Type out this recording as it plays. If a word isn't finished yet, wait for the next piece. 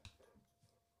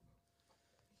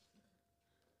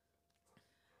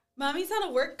Mommy's on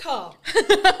a work call.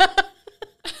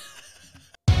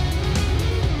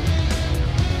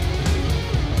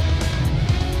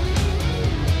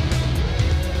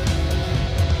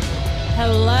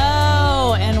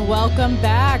 Hello, and welcome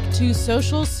back to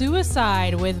Social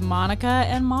Suicide with Monica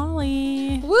and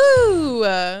Molly. Woo!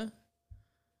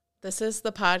 This is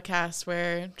the podcast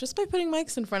where just by putting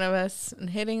mics in front of us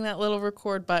and hitting that little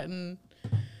record button,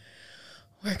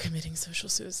 we're committing social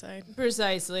suicide.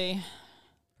 Precisely.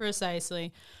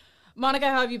 Monica,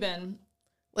 how have you been?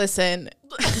 Listen.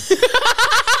 Come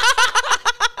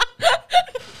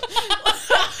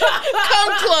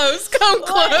close.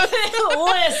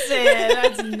 Listen,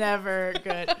 that's never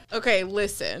good. Okay,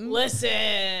 listen.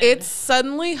 It's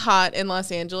suddenly hot in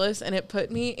Los Angeles, and it put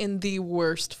me in the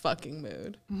worst fucking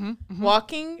mood.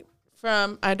 Walking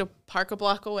from, I had to park a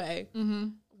block away.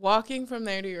 Walking from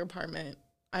there to your apartment,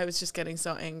 I was just getting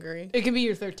so angry. It could be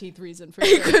your 13th reason for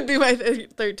sure. It could be my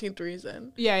 13th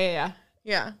reason. Yeah.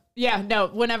 Yeah, no,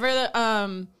 whenever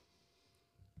I'm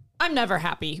never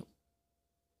happy.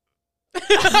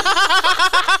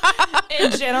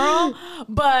 In general,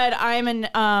 but I'm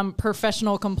an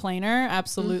professional complainer,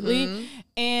 absolutely.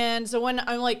 And so when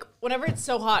I'm like, whenever it's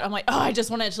so hot, I'm like, oh, I just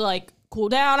want it to like cool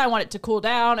down. I want it to cool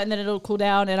down, and then it'll cool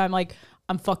down, and I'm like,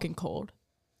 I'm fucking cold.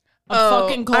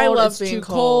 Fucking cold. I love it's being too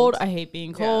cold. I hate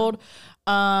being cold.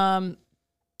 I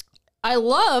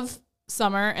love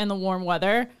summer and the warm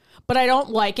weather, but I don't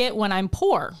like it when I'm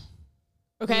poor.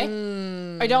 Okay?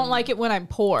 I don't like it when I'm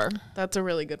poor. That's a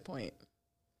really good point.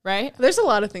 Right? There's a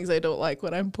lot of things I don't like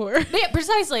when I'm poor. Yeah,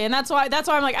 precisely. And that's why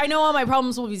I'm like, I know all my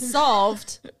problems will be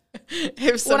solved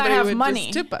if when I have would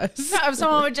money. Just tip us. Yeah,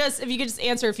 if you could just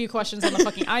answer a few questions on the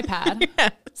fucking iPad.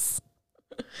 Yes.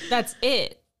 That's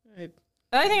it. Right.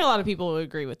 And I think a lot of people would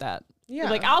agree with that. Yeah.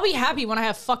 Like, I'll be happy when I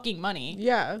have fucking money.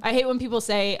 Yeah. I hate when people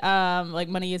say, like,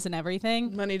 money isn't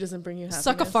everything. Money doesn't bring you happiness.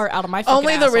 Suck a fart out of my fucking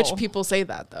Only the asshole. rich people say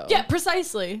that, though. Yeah,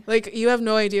 precisely. Like, you have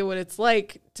no idea what it's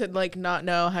like to, like, not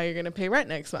know how you're going to pay rent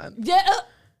next month. Yeah.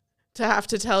 To have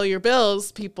to tell your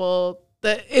bills people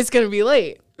that it's going to be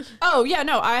late. Oh, yeah,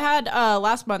 no. I had,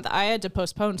 last month, I had to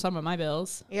postpone some of my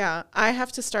bills. Yeah. I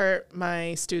have to start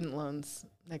my student loans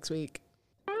next week.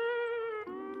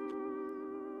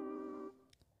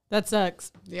 That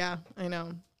sucks. Yeah, I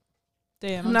know.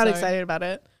 Damn, I'm not sorry. excited about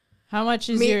it. How much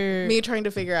is your... Me trying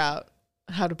to figure out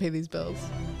how to pay these bills.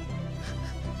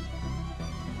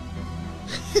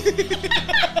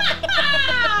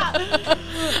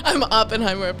 I'm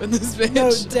Oppenheimer up in this bitch.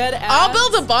 No, dead ass. I'll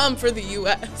build a bomb for the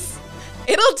U.S.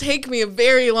 It'll take me a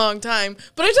very long time,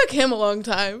 but it took him a long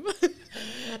time.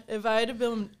 If I had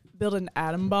to build an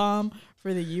atom bomb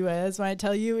for the U.S., when I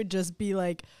tell you, it'd just be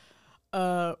like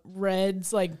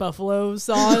Red's like buffalo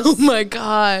sauce. Oh my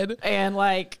God. And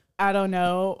like, I don't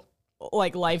know,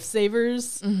 like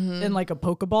lifesavers in like a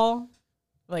Pokeball.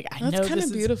 Like, I know that's kind this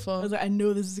of is beautiful. I was like, I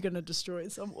know this is gonna destroy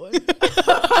someone.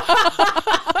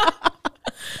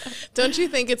 Don't you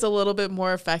think it's a little bit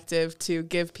more effective to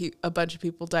give a bunch of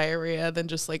people diarrhea than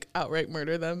just like outright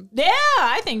murder them? Yeah,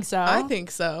 I think so. I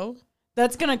think so.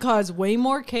 That's gonna cause way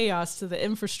more chaos to the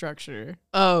infrastructure.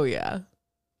 Oh yeah.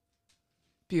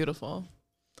 Beautiful.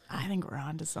 I think we're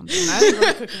onto something. I think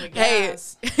we're cooking with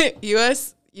gas. Hey,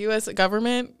 U.S.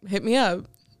 government, hit me up.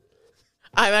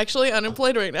 I'm actually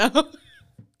unemployed right now.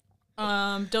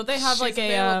 Don't they have like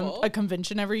available. a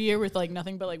convention every year with like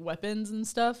nothing but like weapons and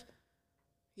stuff?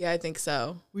 Yeah, I think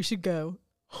so. We should go.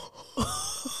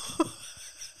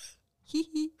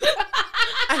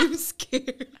 I'm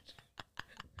scared.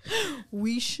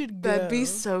 We should go. That'd be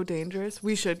so dangerous.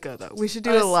 We should go though. We should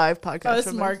do a live podcast.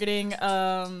 Us marketing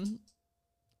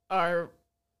our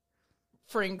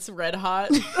Frank's Red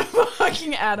Hot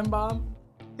fucking atom bomb.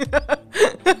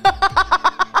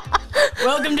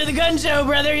 Welcome to the gun show,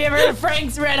 brother. You ever heard of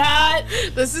Frank's Red Hot?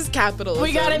 This is capitalism.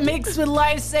 We got it mixed with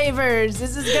lifesavers.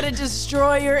 This is gonna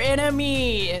destroy your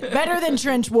enemy. Better than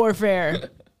trench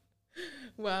warfare.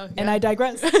 Wow. Yeah. And I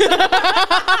digress.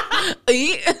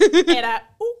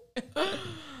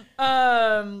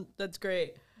 That's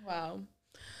great. Wow.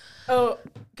 Oh,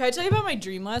 can I tell you about my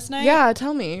dream last night? Yeah,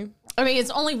 tell me. I mean,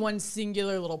 it's only one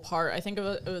singular little part. I think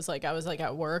it was like I was like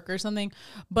at work or something.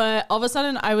 But all of a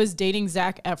sudden, I was dating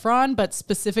Zac Efron, but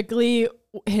specifically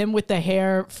him with the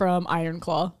hair from Iron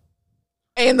Claw.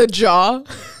 And the jaw.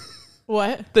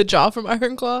 What? The jaw from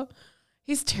Iron Claw.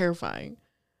 He's terrifying.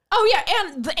 Oh, yeah,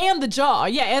 and the jaw.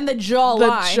 Yeah, and the jawline.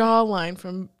 The jawline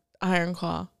from Iron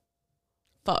Claw.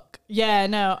 Fuck. Yeah,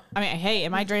 no. I mean, hey,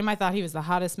 in my dream, I thought he was the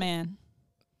hottest man.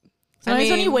 Sometimes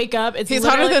when you wake up, it's he's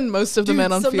hotter than most of the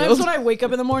men on sometimes field. Sometimes when I wake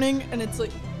up in the morning and it's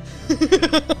like,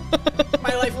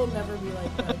 my life will never be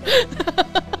like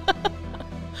that.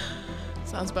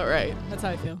 about right. That's how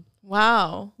I feel.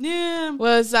 Wow. Yeah.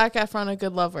 Was Zac Efron a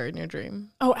good lover in your dream?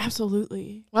 Oh,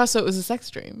 absolutely. Wow, so it was a sex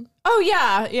dream. Oh,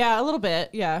 yeah. Yeah, a little bit.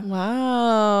 Yeah.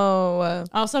 Wow. I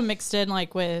also mixed in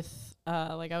like with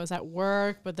like I was at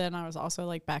work, but then I was also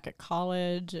like back at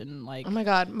college and like. Oh my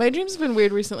God. My dreams have been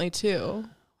weird recently too.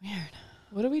 Weird.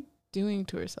 What are we doing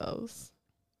to ourselves?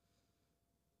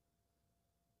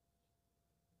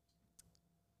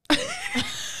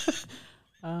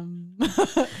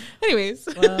 Anyways.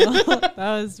 Well, that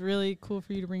was really cool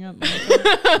for you to bring up.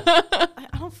 I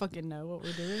don't fucking know what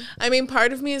we're doing. I mean,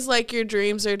 part of me is like your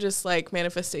dreams are just like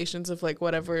manifestations of like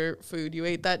whatever food you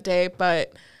ate that day.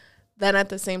 But then at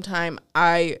the same time,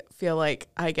 I feel like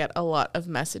I get a lot of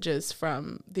messages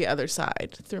from the other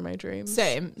side through my dreams.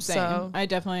 Same. So. I've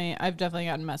definitely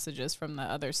gotten messages from the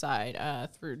other side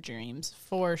through dreams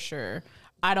for sure.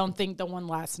 I don't think the one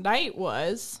last night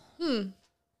was.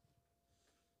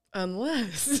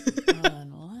 Unless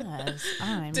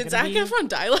I'm. Did Zac Efron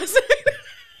die last night?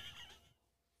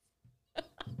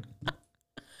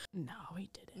 No, he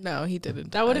didn't. No, he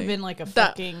didn't. That would have been like a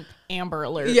fucking Amber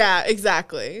Alert. Yeah,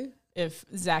 exactly. If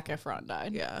Zac Efron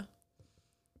died. Yeah.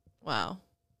 Wow.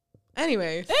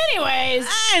 Anyways. Protect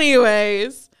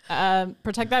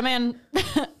that man.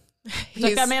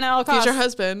 Protect that man at all costs. Future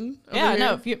husband. Yeah,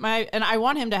 no. And I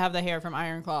want him to have the hair from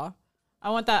Iron Claw. I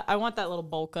want that little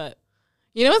bowl cut.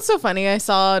 You know what's so funny? I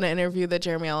saw an interview that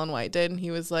Jeremy Allen White did, and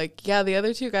he was like, yeah, the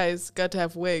other two guys got to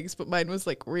have wigs, but mine was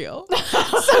like real.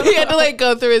 So he had to like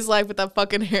go through his life with that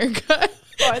fucking haircut.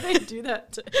 Why'd they do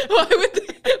that?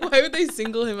 Why would they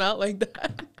single him out like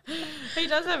that? He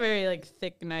does have very like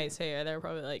thick, nice hair. They're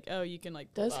probably like, oh, you can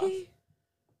like. Does he?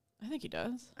 I think he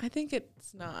does. I think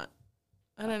it's not.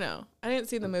 I don't know. I didn't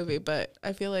see the movie, but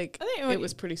I feel like it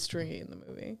was pretty stringy in the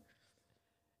movie.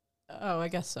 Oh, I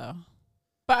guess so.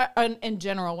 But in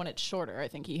general, when it's shorter, I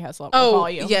think he has a lot more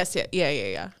volume. Yes, yeah.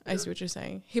 I see what you're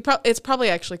saying. It's probably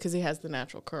actually because he has the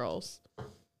natural curls.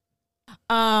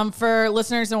 For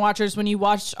listeners and watchers, when you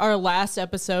watched our last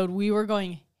episode, we were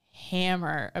going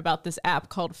hammer about this app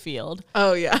called Field.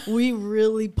 Oh yeah, we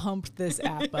really pumped this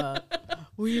app up.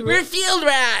 We're field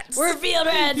rats. We're field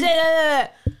rats.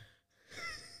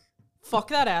 Fuck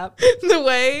that app. The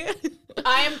way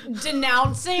I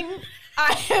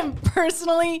am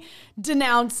personally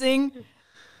denouncing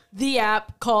the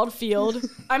app called Field.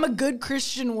 I'm a good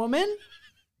Christian woman.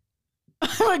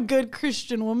 I'm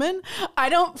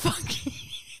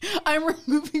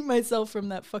removing myself from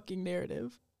that fucking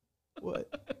narrative. What?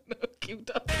 No, keep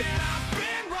talking.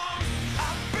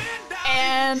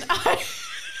 And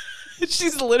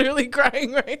she's literally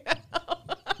crying right now.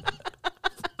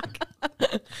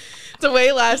 The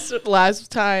way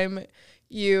last time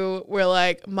you were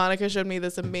like, Monica showed me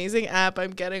this amazing app.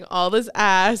 I'm getting all this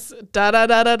ass. Da da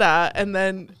da da da. And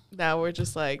then now we're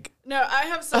just like, no, I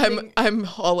have something. I'm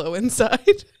hollow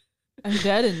inside. I'm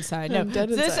dead inside. No, I'm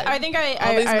dead inside. I think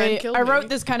I wrote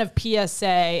this kind of PSA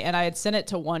and I had sent it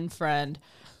to one friend.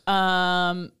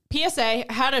 PSA,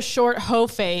 had a short hoe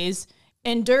phase,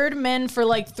 endured men for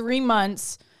like 3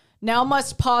 months, now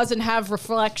must pause and have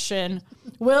reflection.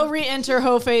 Will re-enter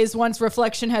hoe phase once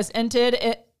reflection has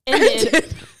ended.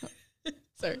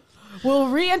 Sorry. Will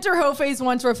re-enter hoe phase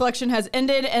once reflection has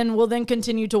ended and will then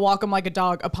continue to walk him like a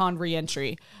dog upon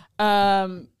re-entry.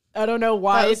 I don't know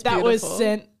why that was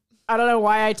sent. I don't know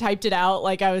why I typed it out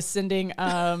like I was sending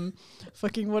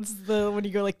fucking what's the when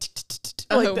you go like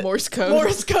Morse code.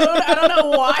 Morse code. I don't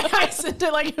know why I sent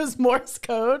it like it was Morse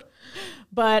code.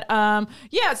 But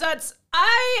yeah, so that's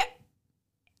I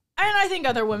think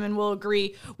other women will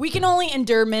agree. We can only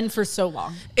endure men for so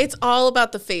long. It's all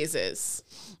about the phases.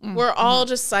 We're all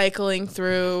just cycling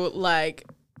through like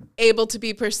able to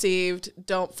be perceived,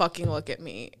 don't fucking look at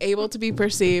me. Able to be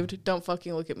perceived, don't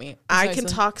fucking look at me. Precisely. I can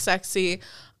talk sexy.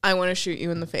 I want to shoot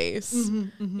you in the face.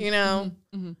 You know?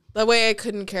 The way I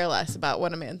couldn't care less about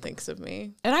what a man thinks of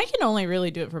me. And I can only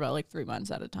really do it for about like 3 months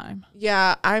at a time.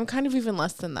 Yeah, I'm kind of even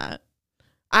less than that.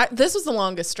 This was the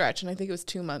longest stretch, and I think it was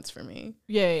 2 months for me.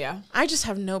 Yeah. I just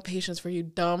have no patience for you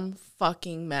dumb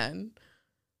fucking men.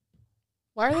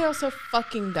 Why are they all so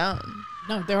fucking dumb?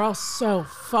 No, they're all so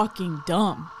fucking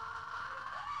dumb.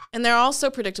 And they're all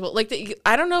so predictable. Like,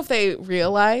 I don't know if they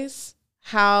realize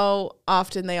how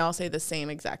often they all say the same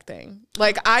exact thing.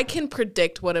 Like, I can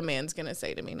predict what a man's going to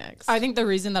say to me next. I think the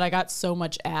reason that I got so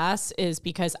much ass is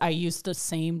because I used the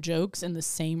same jokes and the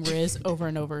same riz over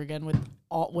and over again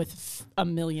with a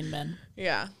million men.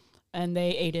 Yeah. And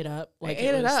they ate it up. Like they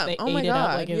ate it up. Oh my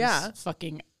God. Like it was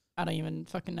fucking, I don't even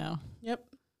fucking know. Yep.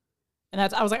 And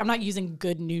I was like, I'm not using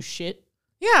good new shit.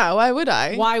 Yeah, why would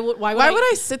I? Why would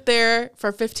I sit there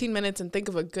for 15 minutes and think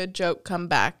of a good joke, come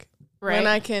back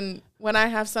Right. When I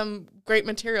have some great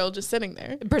material just sitting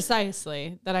there.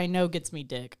 Precisely. That I know gets me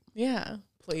dick. Yeah.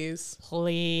 Please.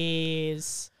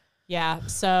 Yeah.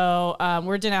 So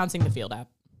we're denouncing the Field app.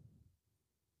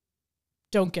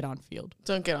 Don't get on Field.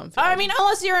 Don't get on Field. I mean,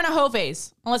 unless you're in a hoe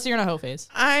phase.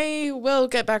 I will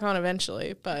get back on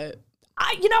eventually, but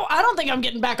I don't think I'm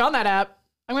getting back on that app.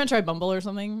 I'm going to try Bumble or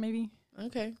something, maybe.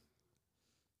 Okay.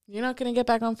 You're not going to get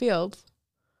back on Field.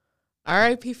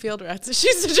 R.I.P. Field Rats.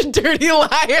 She's such a dirty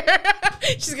liar.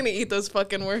 She's going to eat those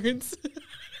fucking words. I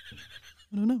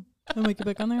don't know. I might get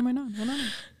back on there. I might not. I don't know.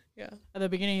 Yeah. At the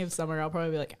beginning of summer, I'll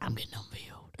probably be like, I'm getting on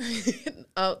Field.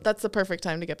 Oh, that's the perfect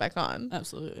time to get back on.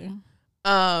 Absolutely.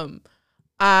 I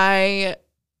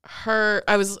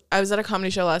was at a comedy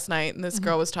show last night and this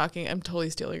girl was talking. I'm totally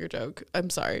stealing your joke.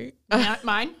 I'm sorry.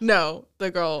 Mine? No,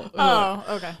 the girl. Oh,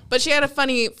 okay. But she had a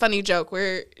funny joke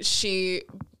where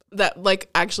that like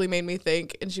actually made me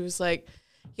think, and she was like,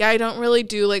 yeah, I don't really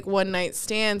do like one night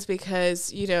stands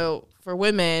because, for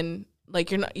women,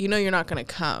 like you're not going to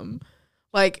come.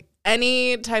 Like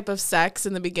any type of sex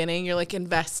in the beginning, you're like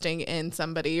investing in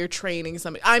somebody, you're training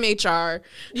somebody. I'm HR.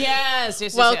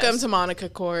 Yes. Welcome to Monica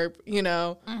Corp.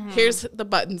 Here's the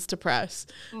buttons to press.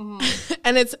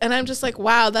 And I'm just like,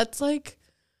 wow, that's like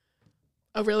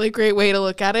a really great way to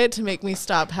look at it to make me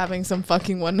stop having some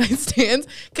fucking one night stands.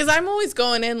 Cause I'm always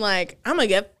going in like, I'm gonna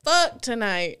get fucked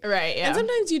tonight. Right. Yeah. And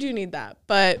sometimes you do need that,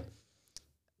 but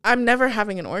I'm never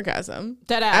having an orgasm.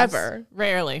 Ever.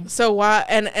 Rarely. So why?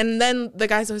 And then the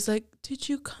guy's always like, did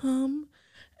you come?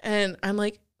 And I'm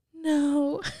like,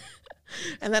 no.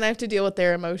 And then I have to deal with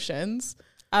their emotions.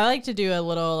 I like to do a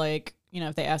little like,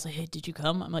 if they ask like, hey, did you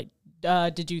come? I'm like,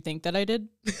 did you think that I did?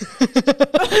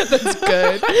 That's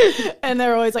good. And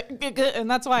they're always like, good. And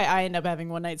that's why I end up having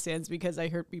one night stands, because I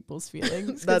hurt people's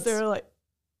feelings. Because they're like,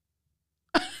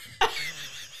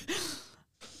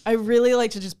 I really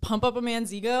like to just pump up a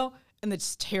man's ego and then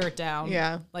just tear it down.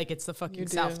 Yeah. Like it's the fucking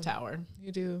South Tower.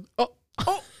 You do. Oh.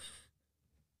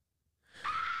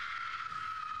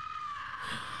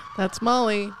 That's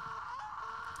Molly.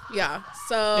 Yeah.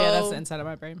 So yeah, that's the inside of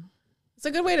my brain. It's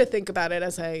a good way to think about it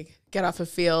as I get off a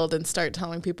Field and start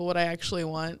telling people what I actually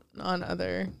want on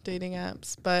other dating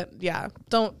apps. But yeah,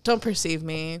 don't perceive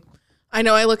me. I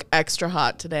know I look extra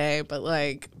hot today, but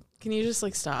like, can you just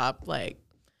like stop? Like,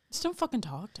 just don't fucking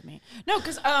talk to me. No,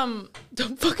 because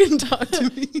don't fucking talk to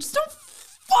me. Just don't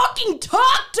fucking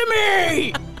talk to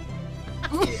me.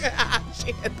 Yeah,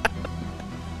 she hit that.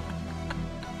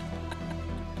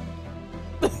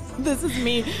 This is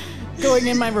me going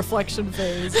in my reflection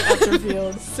phase after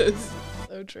Field. So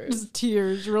true. Just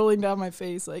tears rolling down my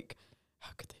face. Like,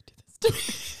 how could they do this to me?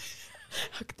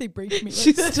 How could they break me?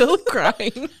 She's still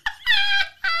crying.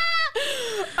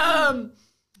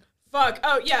 Fuck.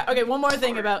 Oh yeah. Okay. One more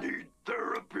thing about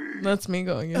therapy. That's me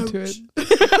going into it.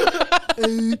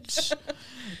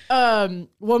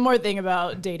 One more thing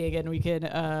about dating, and we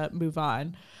can move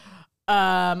on.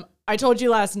 I told you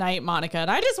last night, Monica, and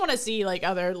I just want to see like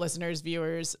other listeners,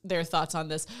 viewers, their thoughts on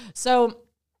this. So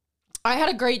I had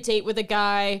a great date with a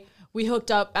guy. We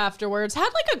hooked up afterwards,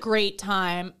 had like a great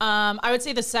time. I would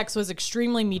say the sex was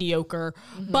extremely mediocre,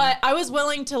 but I was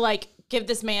willing to like give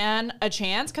this man a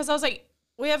chance because I was like,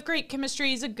 we have great chemistry.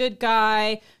 He's a good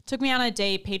guy. Took me on a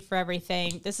date, paid for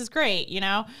everything. This is great,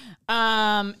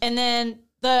 And then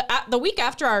the week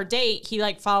after our date, he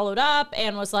like followed up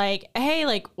and was like, hey,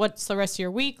 like, what's the rest of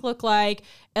your week look like?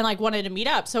 And like wanted to meet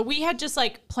up. So we had just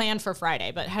like planned for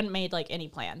Friday, but hadn't made like any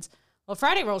plans. Well,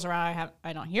 Friday rolls around,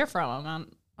 I don't hear from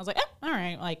him. I was like, all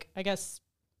right, like, I guess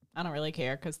I don't really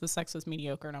care because the sex was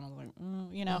mediocre. And I was like,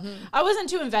 I wasn't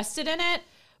too invested in it,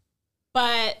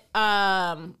 but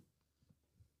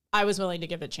I was willing to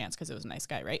give it a chance because it was a nice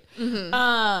guy, right?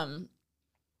 Because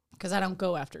I don't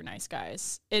go after nice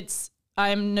guys.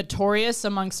 I'm notorious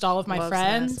amongst all of my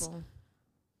friends.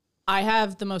 I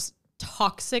have the most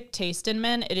toxic taste in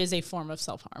men. It is a form of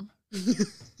self-harm.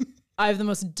 I have the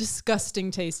most disgusting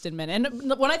taste in men.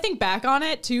 And when I think back on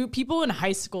it, too, people in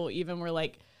high school even were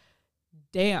like,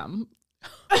 damn.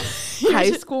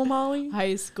 High school, Molly?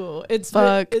 High school. It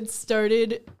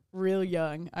started real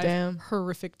young. I have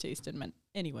horrific taste in men.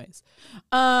 Anyways.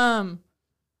 So I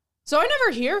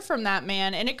never hear from that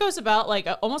man. And it goes about like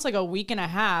almost like a week and a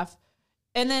half.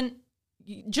 And then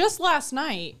just last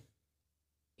night,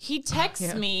 he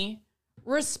texts me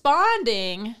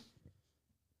responding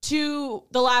to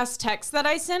the last text that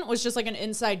I sent was just like an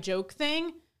inside joke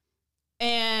thing.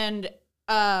 And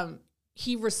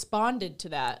he responded to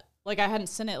that. Like I hadn't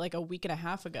sent it like a week and a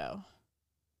half ago.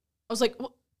 I was like,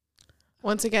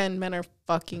 once again, men are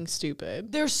fucking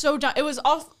stupid. They're so dumb. It was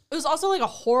also like a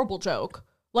horrible joke.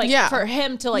 Like for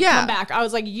him to like come back. I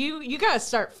was like, you gotta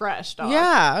start fresh, dog.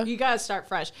 Yeah. You gotta start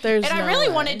fresh. There's and I no really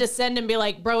way. wanted to send and be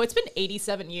like, bro, it's been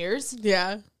 87 years.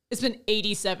 Yeah. It's been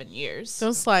 87 years.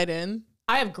 Don't slide in.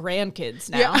 I have grandkids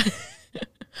now. Yeah.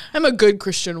 I'm a good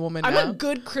Christian woman I'm now. a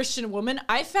good Christian woman.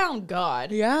 I found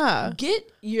God. Yeah.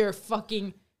 Get your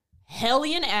fucking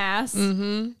hellion ass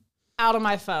out of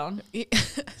my phone.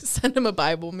 Send him a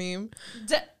Bible meme.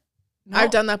 No.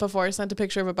 I've done that before. I sent a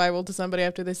picture of a Bible to somebody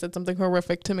after they said something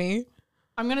horrific to me.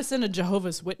 I'm going to send a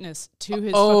Jehovah's Witness to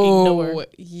his fucking door. Oh,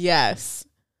 yes.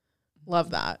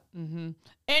 Love that.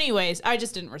 Anyways, I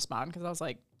just didn't respond because I was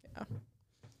like,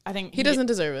 I think he doesn't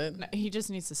deserve it. No, he just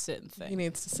needs to sit and think. He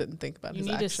needs to sit and think about his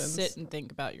actions. You need to sit and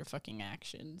think about your fucking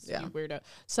actions, Yeah. you weirdo.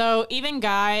 So even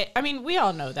we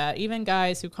all know that. Even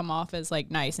guys who come off as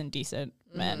like nice and decent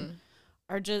men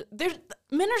are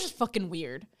men are just fucking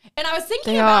weird. And I was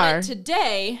thinking about it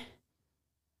today.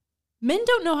 Men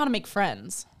don't know how to make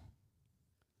friends.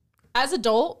 As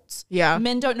adults,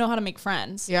 men don't know how to make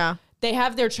friends. Yeah. They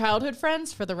have their childhood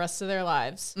friends for the rest of their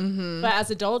lives. But as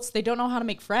adults, they don't know how to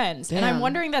make friends. Damn. And I'm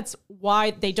wondering that's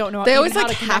why they don't know They always how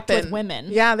like to connect happen with women.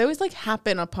 Yeah, they always like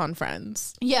happen upon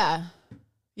friends. Yeah.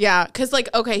 Yeah, because like,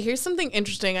 okay, here's something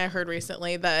interesting I heard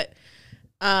recently that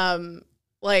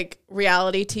like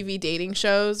reality TV dating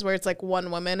shows where it's like one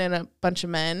woman and a bunch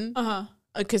of men.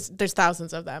 Because there's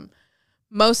thousands of them.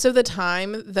 Most of the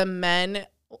time, the men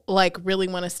like really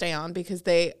want to stay on because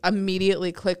they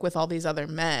immediately click with all these other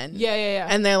men. Yeah.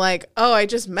 And they're like, oh, I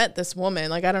just met this woman.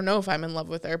 Like, I don't know if I'm in love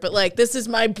with her, but like, this is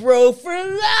my bro for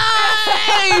life.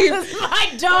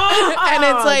 My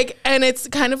dog. and it's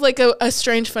kind of like a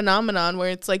strange phenomenon where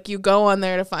it's like you go on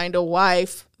there to find a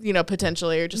wife, you know,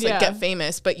 potentially, or just like get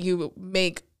famous, but you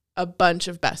make a bunch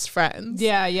of best friends.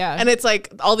 Yeah. And it's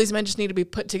like all these men just need to be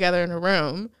put together in a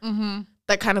room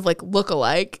that kind of like look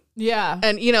alike. Yeah.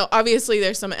 And, you know, obviously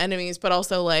there's some enemies, but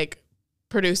also like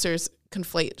producers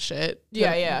conflate shit.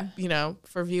 Yeah. You know,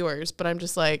 for viewers. But I'm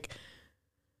just like,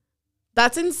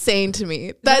 that's insane to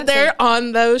me that they're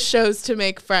on those shows to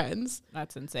make friends.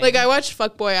 That's insane. Like I watched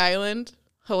Fuckboy Island.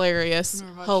 Hilarious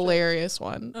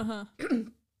one.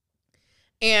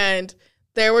 And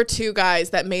there were two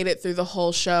guys that made it through the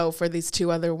whole show for these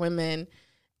two other women.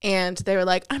 And they were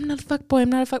like, I'm not a fuckboy, I'm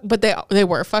not a fuck. But they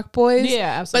were fuckboys.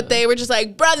 Yeah, absolutely. But they were just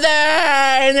like, brother.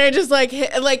 And they're just like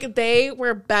they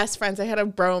were best friends. They had a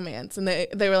bromance. And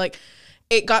they were like,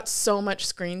 it got so much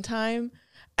screen time.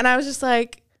 And I was just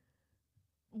like,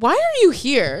 why are you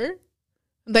here?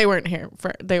 They weren't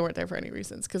there for any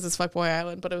reasons because it's Fuckboy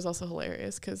Island. But it was also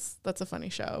hilarious because that's a funny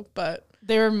show. But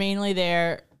they were mainly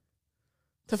there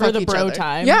for the bro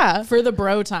time. Yeah. For the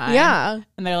bro time. Yeah.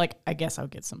 And they're like, I guess I'll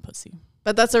get some pussy.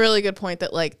 But that's a really good point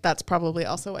that, like, that's probably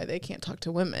also why they can't talk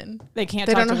to women. They can't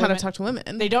They talk don't know to how women. to talk to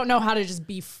women. They don't know how to just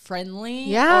be friendly.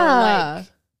 Yeah. Or like,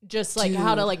 just like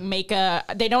how to like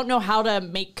they don't know how to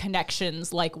make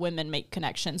connections like women make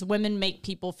connections. Women make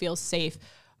people feel safe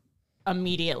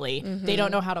immediately. They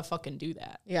don't know how to fucking do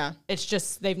that. Yeah. It's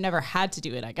just, they've never had to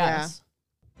do it, I guess.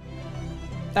 Yeah.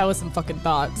 That was some fucking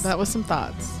thoughts. That was some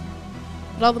thoughts.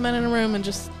 Put all the men in a room and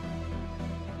just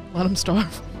let them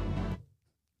starve.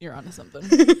 You're onto something.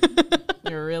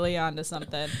 You're really onto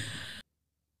something.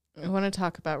 I want to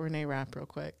talk about Renee Rapp real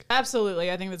quick.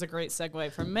 Absolutely. I think that's a great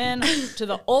segue from men to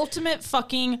the ultimate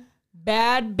fucking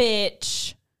bad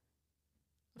bitch.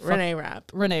 Renee Rapp.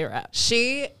 Renee Rapp.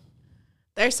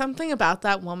 There's something about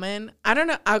that woman. I don't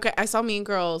know. Okay, I saw Mean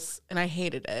Girls and I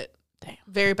hated it. Damn.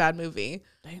 Very bad movie.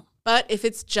 Damn. But if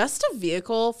it's just a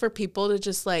vehicle for people to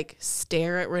just like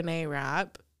stare at Renee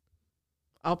Rapp,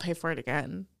 I'll pay for it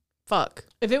again. Fuck.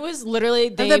 If it was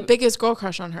literally I have the biggest girl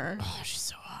crush on her. Oh, she's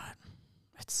so hot.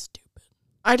 That's stupid.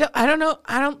 I don't know.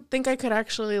 I don't think I could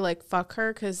actually like fuck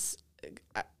her because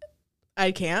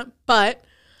I can't. But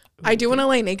I do want to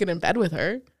lay naked in bed with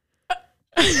her.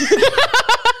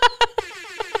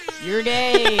 You're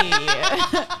gay.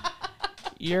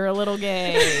 You're a little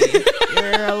gay.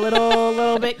 You're a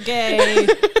little bit gay.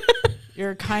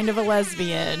 You're kind of a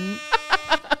lesbian.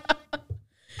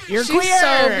 You're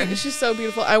queer. She's so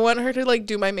beautiful. I want her to like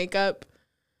do my makeup.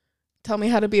 Tell me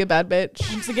how to be a bad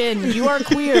bitch. Once again, you are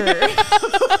queer.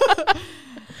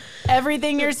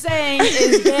 Everything you're saying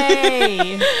is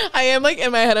gay. I am like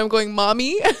in my head, I'm going,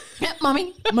 mommy.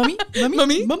 Mommy.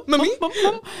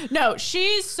 No,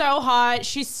 she's so hot.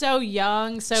 She's so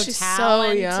young, she's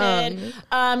talented. So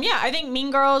young. Yeah, I think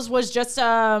Mean Girls was just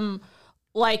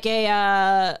like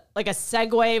a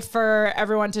segue for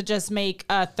everyone to just make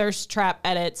thirst trap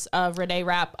edits of Renee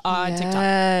Rapp on TikTok.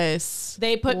 Yes.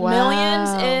 They put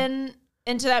millions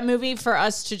into that movie for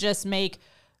us to just make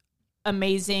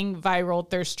amazing viral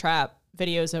thirst trap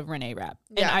videos of Renee rap.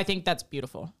 And Yeah. I think that's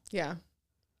beautiful. Yeah.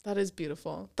 That is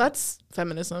beautiful. That's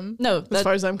feminism. No, as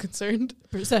far as I'm concerned.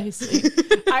 Precisely.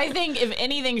 I think if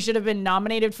anything should have been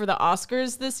nominated for the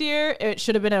Oscars this year, it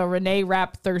should have been a Renee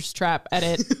rap thirst trap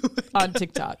edit on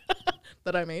TikTok.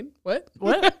 That I made? What?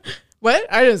 What? What?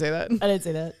 I didn't say that. I didn't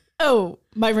say that. Oh,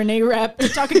 my Renee rap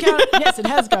TikTok account? Yes, it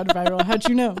has gone viral. How'd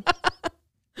you know?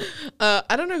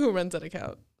 I don't know who runs that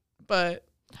account, but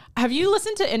have you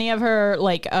listened to any of her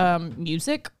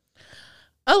music?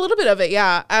 a little bit of it,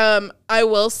 yeah. I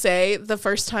will say the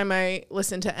first time I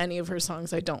listened to any of her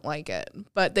songs, I don't like it,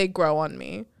 but they grow on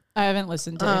me. I haven't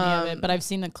listened to any of it, but I've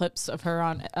seen the clips of her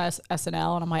on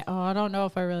SNL, and I'm like, oh, I don't know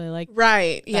if I really like.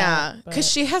 Right, yeah, but- because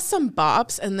she has some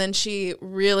bops, and then she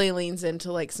really leans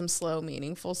into like some slow,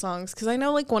 meaningful songs. Because I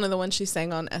know like one of the ones she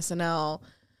sang on SNL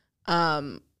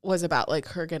was about like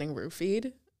her getting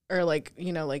roofied. Or like,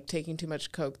 you know, like taking too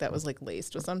much coke that was like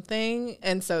laced with something.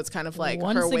 And so it's kind of like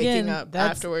Once her waking again, up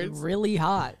that's afterwards. really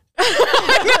hot.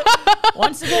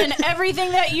 Once again,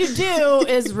 everything that you do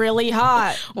is really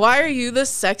hot. Why are you the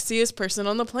sexiest person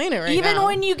on the planet right now? Even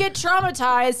when you get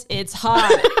traumatized, it's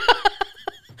hot.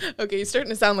 Okay, you're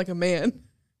starting to sound like a man.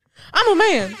 I'm a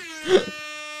man.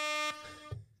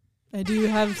 I do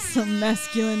have some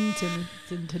masculine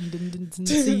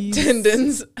tendencies.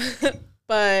 Tendons.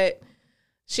 But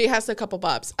she has a couple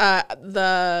bops.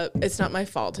 It's Not My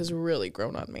Fault has really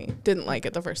grown on me. Didn't like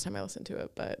it the first time I listened to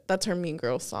it, but that's her Mean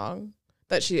Girls song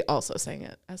that she also sang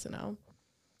at SNL.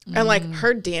 And like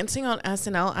her dancing on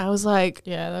SNL, I was like,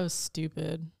 Yeah, that was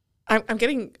stupid. I'm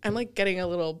getting a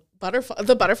little butterfly.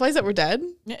 The butterflies that were dead.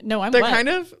 Yeah, no, I'm They're wet. kind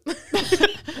of.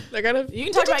 They're kind of. You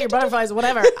can talk about your butterflies,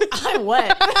 whatever. I'm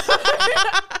wet.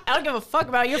 I don't give a fuck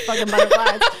about your fucking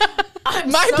butterflies.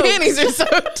 My panties are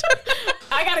soaked.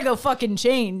 I gotta go fucking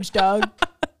change, dog.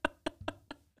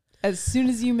 As soon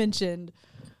as you mentioned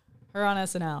her on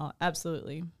SNL,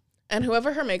 absolutely. And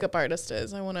whoever her makeup artist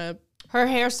is, I want to. Her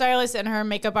hairstylist and her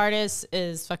makeup artist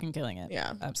is fucking killing it.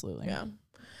 Yeah. Absolutely. Yeah.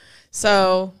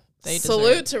 So, They deserve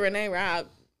salute it. to Renee Rapp,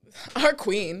 our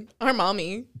queen, our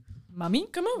mommy. Mommy?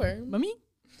 Come over. Mommy?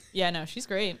 Yeah, no, she's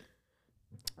great.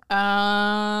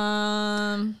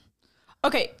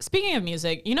 Okay, speaking of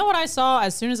music, you know what I saw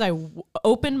as soon as I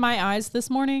opened my eyes this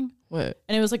morning? What?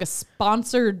 And it was like a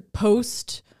sponsored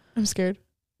post. I'm scared.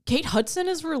 Kate Hudson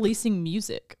is releasing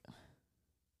music.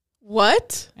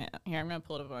 What? Yeah, here, I'm going to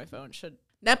pull it up on my phone.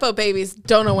 Nepo babies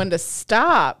don't know when to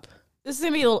stop. This is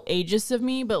going to be a little ageist of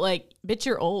me, but like, bitch,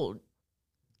 you're old.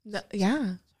 No,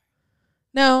 yeah.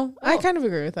 No, I Oh. kind of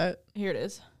agree with that. Here it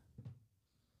is.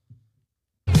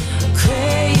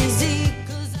 Crazy,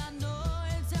 'cause I know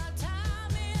it's our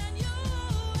time, and you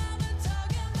have been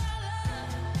talking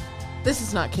about love. This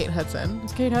is not Kate Hudson.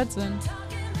 It's Kate Hudson.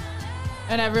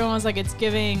 And everyone was like, it's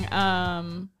giving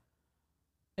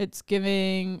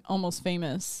Almost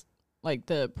Famous, like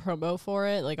the promo for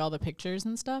it, like all the pictures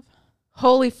and stuff.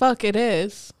 Holy fuck, it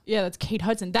is. Yeah, that's Kate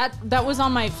Hudson. That was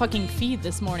on my fucking feed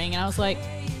this morning, and I was like,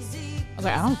 I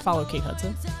don't follow Kate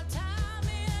Hudson.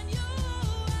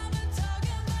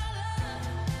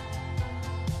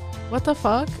 What the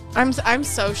fuck? I'm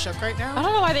so shook right I now.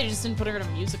 don't know why they just didn't put her in a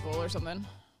musical or something.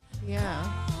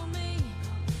 Yeah.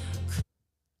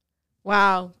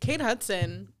 Wow, Kate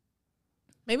Hudson.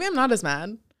 Maybe I'm not as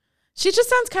mad. She just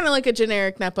sounds kind of like a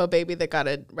generic Nepo baby that got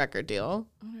a record deal.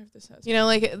 I wonder if this has. You know,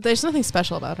 like there's nothing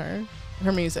special about her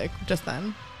music just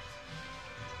then.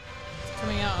 It's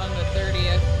coming out on the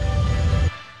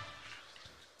 30th.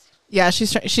 Yeah,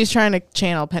 she's trying to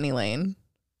channel Penny Lane,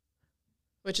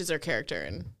 which is her character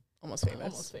in Almost Famous.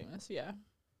 Almost Famous, yeah.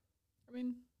 I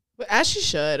mean, But as she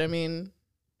should. I mean,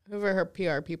 whoever her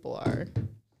PR people are.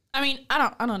 I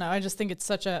don't know. I just think it's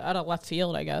such a out of left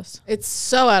field, I guess. It's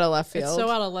so out of left field. It's so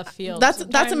out of left field. That's a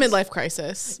Sometimes- midlife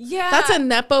crisis. Yeah. That's a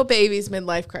Nepo baby's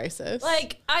midlife crisis.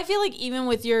 Like, I feel like even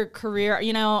with your career,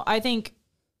 you know, I think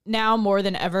now more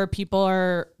than ever, people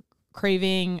are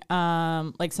craving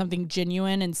like something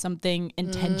genuine and something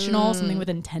intentional, something with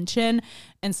intention,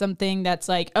 and something that's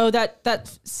like, oh,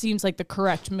 that seems like the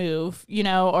correct move, you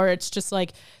know, or it's just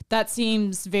like that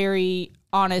seems very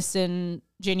honest and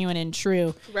genuine and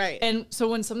true. Right. And so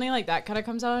when something like that kind of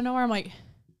comes out of nowhere, I'm like,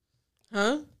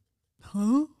 Huh?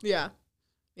 Yeah.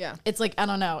 Yeah. it's like, I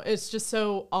don't know. It's just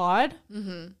so odd.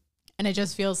 Mm-hmm. And it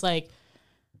just feels like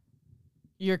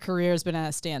your career has been at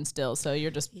a standstill. So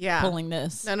you're just pulling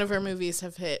this. None of her movies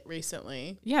have hit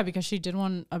recently. Yeah, because she did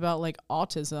one about like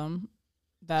autism.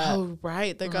 Oh,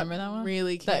 right. That got remember that one?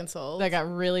 really canceled. That got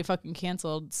really fucking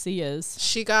canceled. Sia's.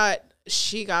 She got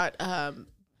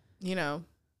you know,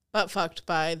 butt fucked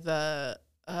by the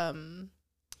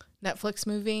Netflix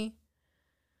movie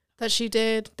that she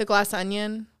did, The Glass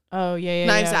Onion. Oh, yeah.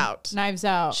 Knives Out. Knives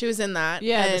Out. She was in that.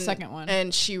 Yeah, the and, second one.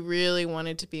 And she really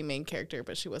wanted to be main character,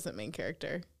 but she wasn't main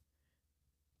character.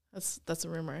 That's a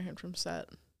rumor I heard from set.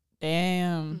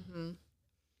 Damn. Mm-hmm.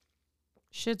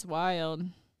 Shit's wild.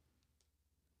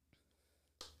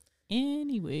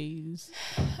 Anyways.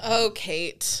 Oh,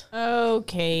 Kate. Oh,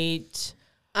 Kate.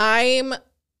 I'm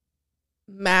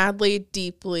madly,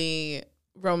 deeply,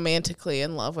 romantically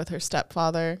in love with her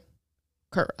stepfather,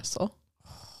 Kurt Russell.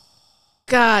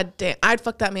 God damn. I'd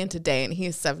fuck that man today, and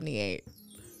he's 78.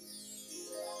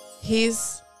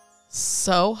 He's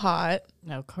so hot.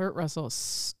 No, Kurt Russell is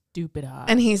stupid hot.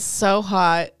 And he's so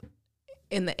hot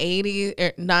in the 80s,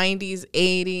 90s,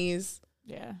 80s,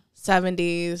 yeah.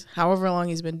 70s, however long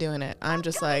he's been doing it. I'm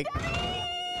just like,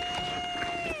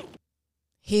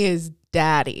 he is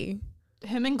daddy.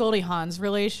 Him and Goldie Hawn's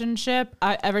relationship,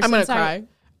 I'm gonna cry.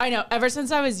 I know. Ever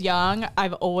since I was young,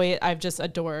 I've just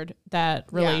adored that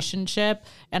relationship,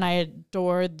 and I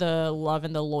adored the love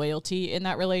and the loyalty in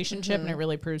that relationship, and it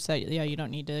really proves that you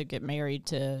don't need to get married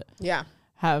to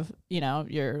have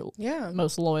your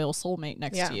most loyal soulmate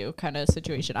next to you kind of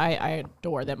situation. I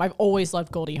adore them. I've always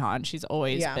loved Goldie Hawn. She's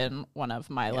always been one of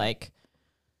my like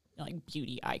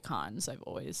beauty icons. I've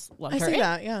always loved her. I see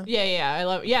that, I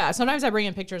love. Sometimes I bring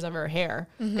in pictures of her hair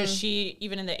because she,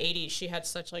 even in the 80s, she had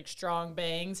such like strong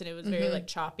bangs and it was very like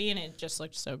choppy and it just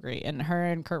looked so great. And her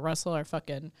and Kurt Russell are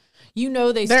fucking.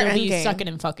 They're still be sucking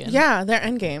and fucking. Yeah, they're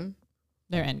endgame.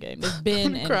 They're endgame. They've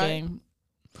been endgame.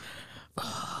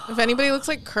 If anybody looks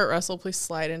like Kurt Russell, please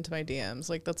slide into my DMs.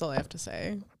 Like that's all I have to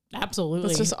say. Absolutely.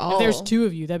 That's just all. If there's two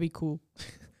of you, that'd be cool.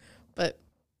 But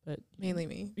mainly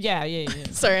me. Yeah.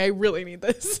 Sorry, I really need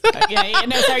this. No,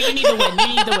 sorry, you need the win.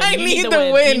 I need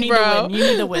the win, bro. You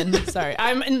need the win. Sorry,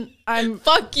 I'm.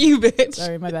 Fuck you, bitch.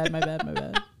 Sorry, my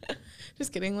bad.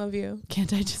 Just kidding. Love you.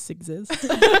 Can't I just exist?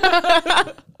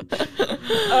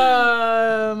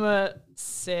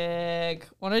 Sick.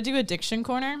 Want to do addiction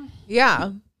corner?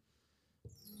 Yeah.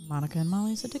 Monica and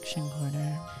Molly's addiction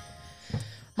corner.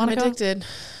 Monica, I'm addicted.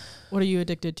 What are you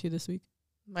addicted to this week?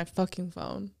 My fucking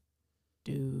phone.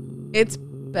 Dude. It's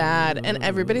bad. And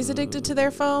everybody's addicted to their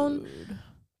phone.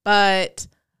 But,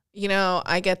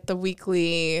 I get the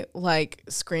weekly,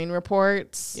 screen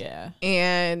reports. Yeah.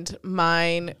 And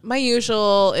my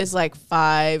usual is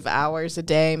 5 hours a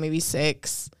day, maybe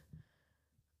 6.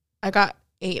 I got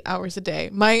 8 hours a day.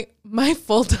 My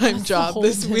full-time job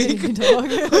this week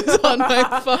was on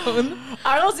my phone.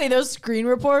 I will say those screen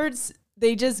reports,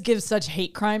 they just give such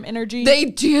hate crime energy. They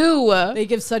do. They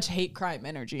give such hate crime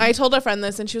energy. I told a friend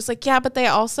this and she was like, yeah, but they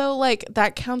also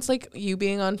that counts you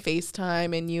being on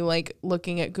FaceTime and you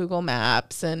looking at Google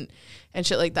Maps and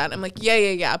shit like that. I'm like,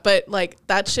 yeah. But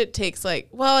that shit takes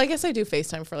well, I guess I do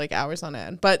FaceTime for hours on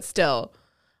end, but still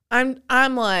I'm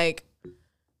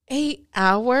 8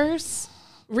 hours?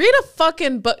 Read a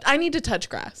fucking book. I need to touch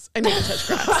grass.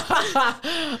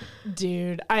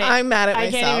 Dude, I'm mad at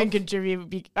myself. I can't even contribute.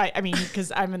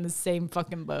 Because I'm in the same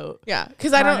fucking boat. Yeah,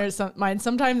 because I don't. Mine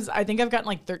sometimes, I think I've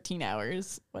gotten 13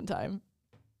 hours one time.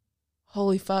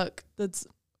 Holy fuck.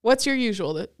 What's your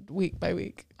usual week by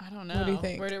week? I don't know. What do you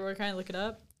think? Where can I look it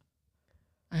up?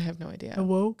 I have no idea.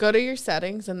 Hello? Go to your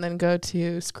settings and then go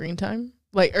to screen time.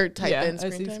 Or type in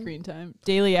screen time. Screen time.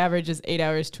 Daily average is 8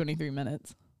 hours, 23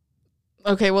 minutes.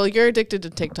 Okay, well, you're addicted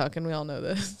to TikTok, and we all know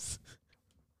this.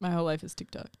 My whole life is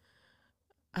TikTok.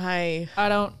 I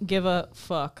don't give a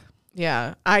fuck.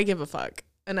 Yeah, I give a fuck,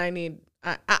 and I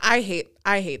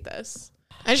hate this.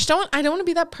 I don't want to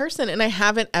be that person, and I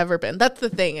haven't ever been. That's the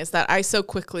thing, is that I so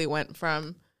quickly went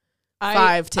from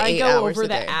 5 to 8 hours a day. I go over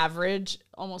the average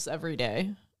almost every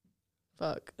day.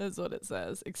 Fuck. That's what it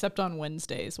says, except on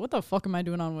Wednesdays. What the fuck am I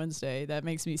doing on Wednesday? That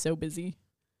makes me so busy.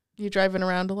 You driving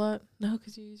around a lot? No,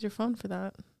 because you use your phone for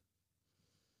that.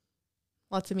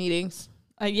 Lots of meetings.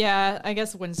 Yeah, I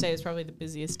guess Wednesday is probably the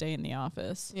busiest day in the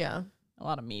office. Yeah. A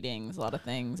lot of meetings, a lot of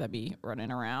things. I'd be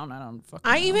running around. I don't fucking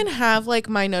know. even have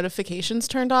my notifications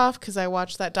turned off because I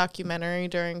watched that documentary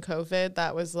during COVID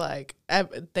that was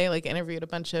they interviewed a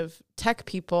bunch of tech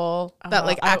people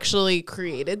that actually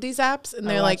created these apps, and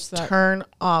they're turn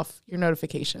off your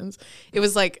notifications. It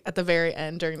was at the very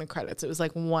end during the credits. It was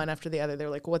one after the other. They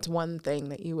were what's one thing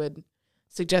that you would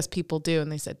suggest people do?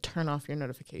 And they said, turn off your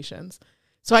notifications.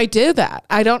 So I did that.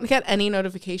 I don't get any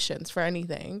notifications for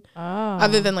anything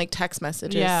other than text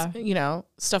messages,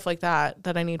 stuff like that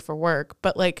I need for work.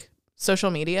 But social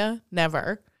media,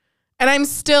 never. And I'm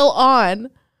still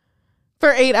on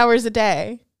for 8 hours a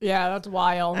day. Yeah, that's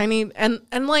wild. I need, and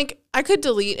I could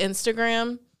delete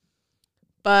Instagram,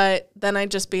 but then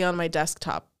I'd just be on my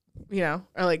desktop,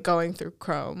 or going through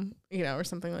Chrome or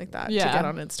something like that to Yeah. get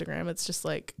on Instagram. It's just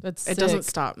like, That's it doesn't sick.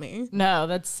 stop me. No,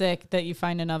 that's sick that you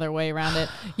find another way around it.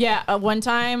 Yeah, one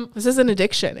time This is an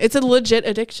addiction. It's a legit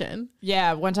addiction.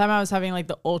 one time I was having like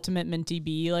the ultimate minty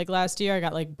bee like last year. I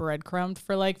got like breadcrumbed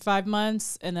for like 5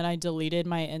 months, and then I deleted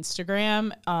my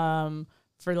Instagram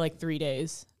for like 3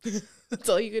 days. That's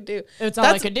all you could do. That's all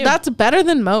I could do. That's better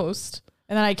than most.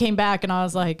 And then I came back and I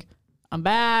was like, I'm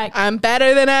back. I'm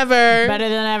better than ever. Better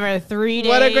than ever. 3 days.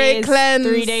 What a great cleanse.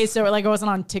 3 days. So like I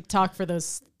wasn't on TikTok for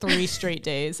those 3 straight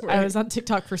days. Right. I was on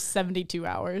TikTok for 72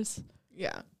 hours.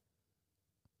 Yeah.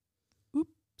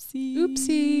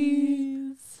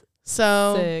 Oopsies.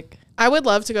 So Sick. I would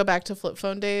love to go back to flip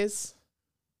phone days.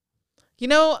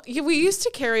 We used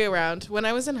to carry around when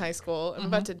I was in high school. I'm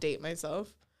about to date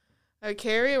myself. I would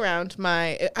carry around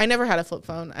I never had a flip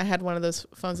phone. I had one of those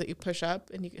phones that you push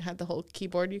up and you had the whole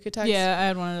keyboard you could text. Yeah, I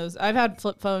had one of those. I've had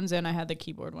flip phones and I had the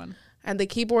keyboard one. And the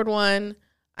keyboard one,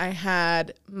 I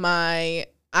had my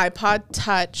iPod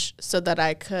Touch so that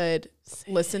I could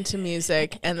listen to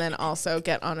music and then also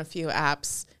get on a few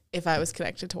apps if I was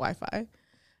connected to Wi-Fi.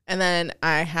 And then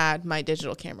I had my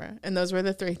digital camera. And those were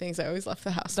the 3 things I always left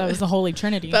the house That with. was the Holy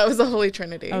Trinity. That was the Holy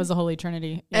Trinity. That was the Holy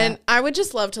Trinity. Yeah. And I would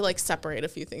just love to like separate a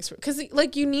few things because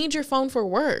like you need your phone for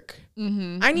work.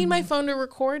 I need my phone to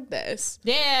record this.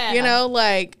 yeah.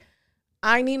 Like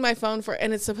I need my phone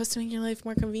and it's supposed to make your life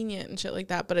more convenient and shit like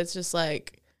that. But it's just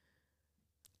like,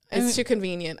 it's too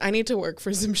convenient. I need to work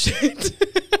for some shit.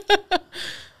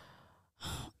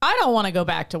 I don't want to go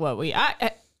back to what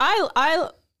I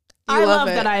love love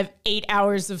it. that I have 8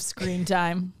 hours of screen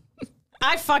time.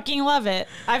 I fucking love it.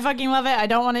 I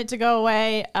don't want it to go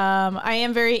away. I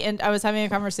am I was having a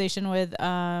conversation with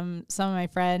some of my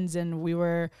friends,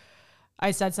 and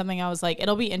I said something. I was like,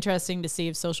 it'll be interesting to see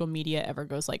if social media ever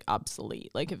goes like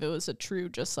obsolete. Like if it was a true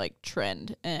just like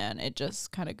trend and it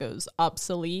just kind of goes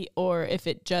obsolete, or if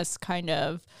it just kind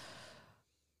of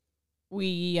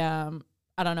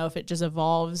I don't know if it just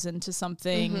evolves into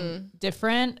something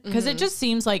different, because it just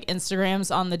seems like Instagram's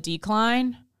on the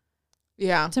decline.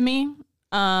 Yeah. To me,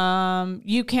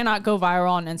 you cannot go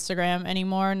viral on Instagram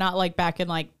anymore. Not like back in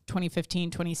like 2015,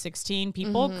 2016.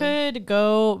 People could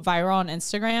go viral on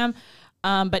Instagram.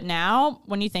 But now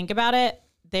when you think about it,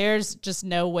 there's just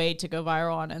no way to go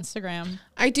viral on Instagram.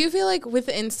 I do feel like with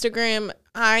Instagram,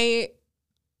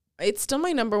 it's still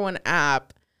my number 1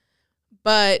 app,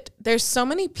 but there's so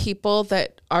many people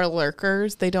that are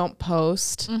lurkers. They don't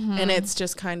post, and it's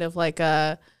just kind of like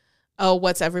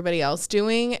what's everybody else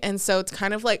doing? And so it's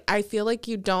kind of like, I feel like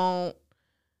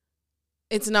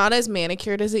it's not as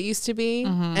manicured as it used to be.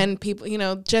 And people,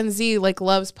 Gen Z like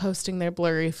loves posting their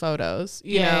blurry photos,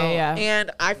 you know? Yeah.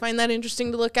 And I find that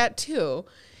interesting to look at too.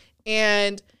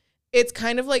 And it's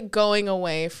kind of like going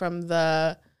away from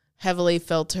the heavily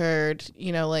filtered,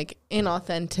 like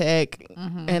inauthentic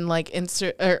and like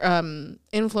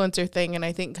influencer thing. And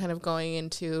I think kind of going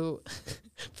into,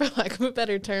 for lack of a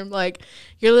better term, like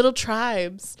your little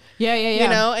tribes. Yeah.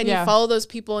 And you follow those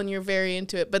people and you're very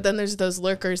into it. But then there's those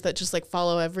lurkers that just like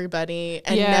follow everybody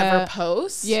and never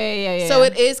post. Yeah. So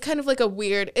it is kind of like a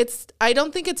weird, I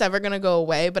don't think it's ever going to go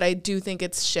away, but I do think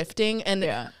it's shifting. And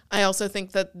I also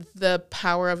think that the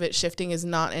power of it shifting is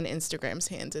not in Instagram's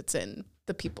hands. It's in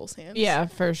the people's hands. Yeah,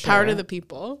 for sure. Power to the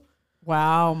people.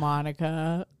 Wow,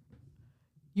 Monica.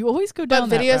 You always go down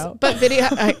that route. But video,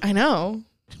 I know.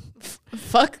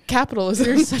 Fuck capitalism.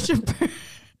 You're such a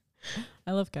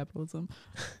I love capitalism.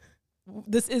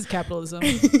 This is capitalism.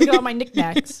 Look at all my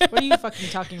knickknacks. What are you fucking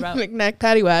talking about? Knick-knack,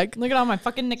 paddywhack. Look at all my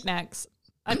fucking knickknacks.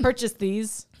 I purchased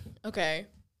these. Okay,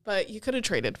 but you could have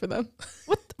traded for them.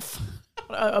 What the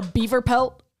a beaver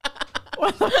pelt?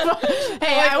 What the fuck?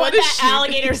 Hey, Like, I what want is that she?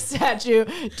 alligator statue.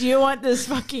 Do you want this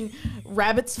fucking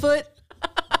rabbit's foot?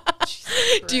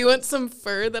 Do you want some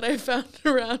fur that I found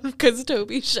around because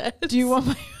Toby shed? Do you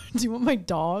want my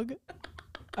dog?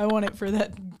 I want it for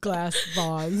that glass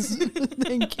vase.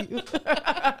 Thank you.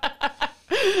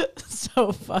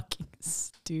 So fucking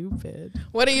stupid.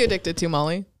 What are you addicted to,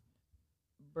 Molly?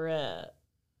 Bruh.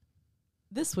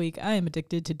 This week I am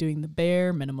addicted to doing the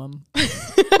bare minimum.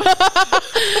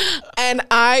 And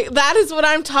that is what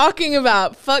I'm talking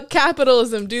about. Fuck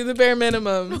capitalism. Do the bare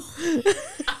minimum.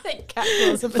 I think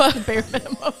capitalism is the bare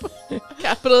minimum.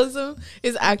 Capitalism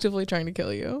is actively trying to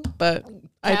kill you, but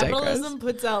I digress. Capitalism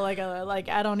puts out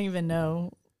I don't even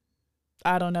know.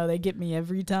 I don't know. They get me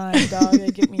every time, dog. They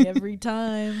get me every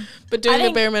time. But doing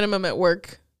the bare minimum at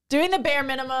work. Doing the bare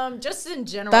minimum, just in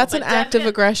general. That's an act of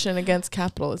aggression against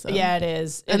capitalism. Yeah, it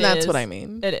is. And that's what I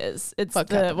mean. It is. It's Fuck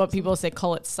what people say,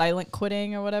 call it silent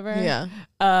quitting or whatever. Yeah.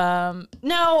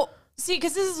 No, see,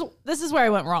 because this is where I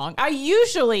went wrong. I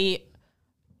usually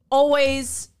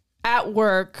always at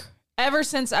work, ever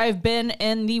since I've been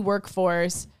in the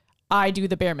workforce, I do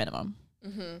the bare minimum.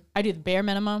 I do the bare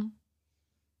minimum.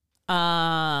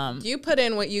 You put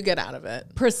in what you get out of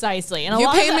it. Precisely. And You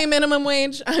pay me minimum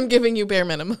wage, I'm giving you bare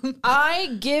minimum.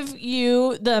 I give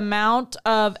you the amount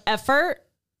of effort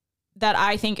that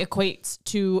I think equates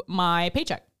to my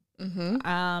paycheck.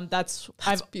 That's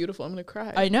beautiful. I'm gonna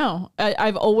cry. I know.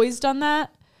 I've always done that.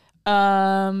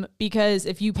 Because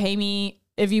if you pay me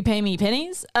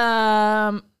pennies,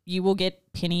 you will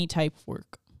get penny type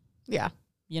work. Yeah.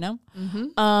 You know?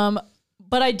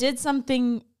 But I did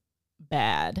something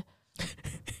bad.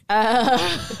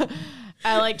 I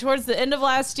like towards the end of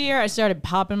last year, I started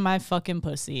popping my fucking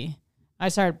pussy. I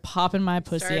started popping my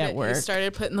pussy at work. You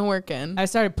started putting the work in. I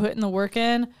started putting the work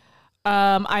in.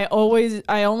 I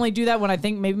only do that when I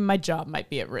think maybe my job might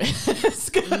be at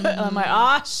risk. I'm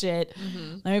like, shit.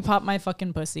 Let me pop my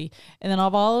fucking pussy. And then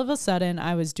all of a sudden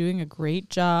I was doing a great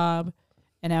job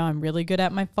and now I'm really good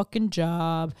at my fucking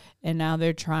job. And now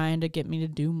they're trying to get me to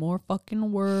do more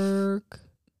fucking work.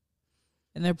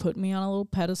 And they're putting me on a little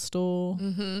pedestal.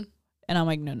 And I'm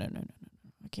like, no.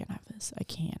 I can't have this. I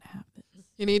can't have this.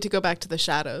 You need to go back to the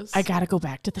shadows. I gotta go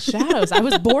back to the shadows. I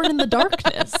was born in the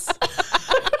darkness.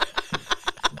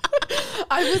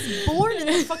 I was born in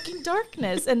the fucking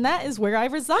darkness, and that is where I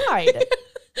reside.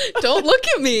 Don't look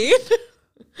at me. I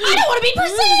don't want to be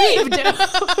perceived. I don't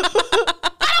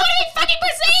want to be fucking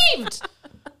perceived.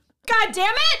 God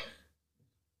damn it.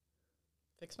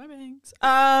 Fix my bangs.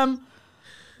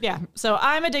 Yeah, so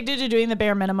I'm addicted to doing the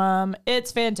bare minimum.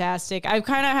 It's fantastic. I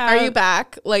kind of have. Are you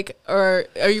back? Or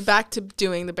are you back to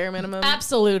doing the bare minimum?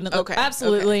 Absolutely. Okay.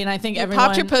 Absolutely. Okay. And I think you everyone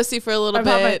popped your pussy for a little I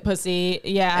popped my bit. pussy.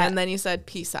 Yeah. And then you said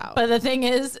peace out. But the thing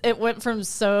is, it went from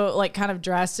so like kind of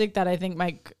drastic that I think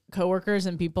my coworkers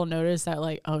and people noticed that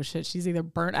like, oh shit, she's either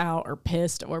burnt out or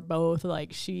pissed or both.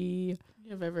 Like you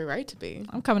have every right to be.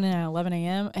 I'm coming in at 11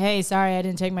 a.m. Hey, sorry, I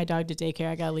didn't take my dog to daycare.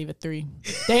 I gotta leave at 3.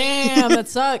 Damn, that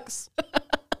sucks.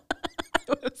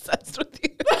 I'm obsessed with you.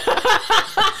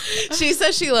 She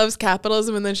says she loves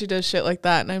capitalism and then she does shit like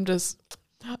that. And I'm just.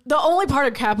 The only part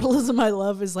of capitalism I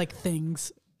love is like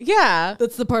things. Yeah.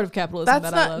 That's the part of capitalism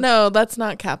that's that not, I love. No, that's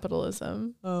not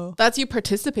capitalism. Oh. That's you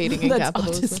participating in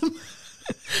capitalism.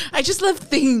 I just love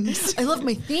things. I love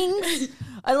my things.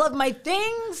 I love my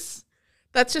things.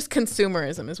 That's just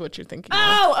consumerism is what you're thinking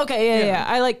Oh, okay. Yeah.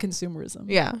 I like consumerism.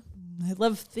 Yeah. I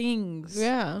love things.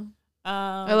 Yeah.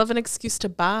 I love an excuse to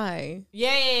buy.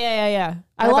 Yeah.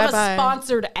 I Bye, love a bye.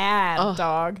 sponsored ad,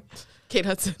 dog. Kate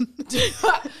Hudson.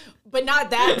 But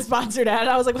not that sponsored ad.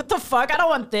 I was like, what the fuck? I don't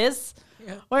want this.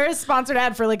 Yeah. Where's sponsored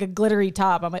ad for like a glittery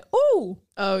top? I'm like, ooh.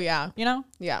 Oh, yeah. You know?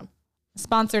 Yeah.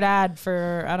 Sponsored ad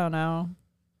for, I don't know.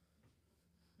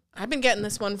 I've been getting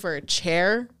this one for a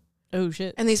chair. Oh,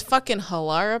 shit. And these fucking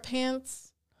Halara pants.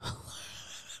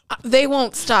 They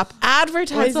won't stop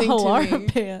advertising What's a Halara to me.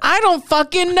 pant? I don't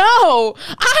fucking know.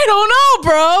 I don't know,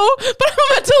 bro. But I'm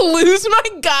about to lose my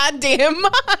goddamn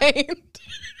mind.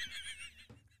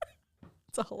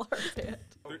 It's a Halara pant.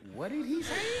 What did he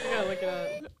say? I gotta look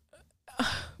it up.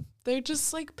 They're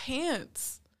just like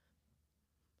pants.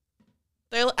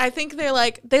 I think they're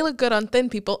like, they look good on thin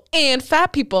people and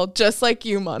fat people, just like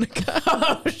you, Monica.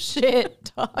 Oh,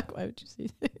 shit, dog. Why would you see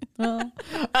that?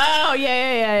 Oh,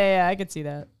 yeah. I could see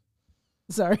that.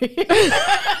 Sorry.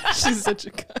 She's such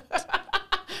a cunt.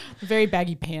 Very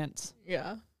baggy pants.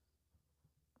 Yeah.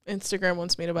 Instagram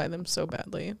wants me to buy them so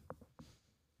badly.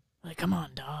 Like, come on,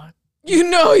 dog. You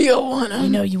know you'll want them. You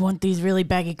know you want these really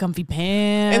baggy, comfy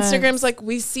pants. Instagram's like,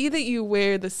 we see that you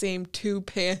wear the same 2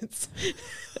 pants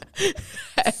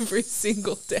every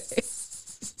single day.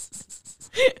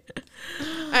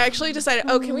 I actually decided,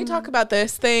 can we talk about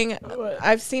this thing?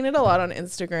 I've seen it a lot on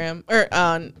Instagram or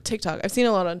on TikTok. I've seen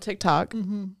a lot on TikTok.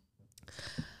 Mm-hmm.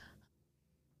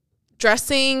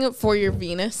 Dressing for your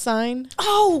Venus sign.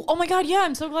 Oh my God. Yeah.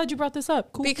 I'm so glad you brought this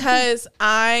up. Cool. Because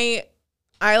I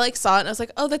like saw it and I was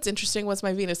like, oh, that's interesting. What's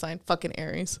my Venus sign? Fucking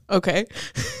Aries. Okay.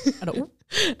 I don't.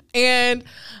 And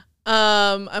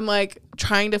I'm like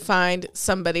trying to find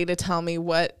somebody to tell me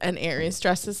what an Aries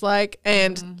dress is like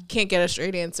and can't get a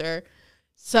straight answer.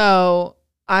 So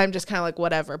I'm just kind of like,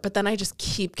 whatever. But then I just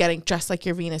keep getting dressed like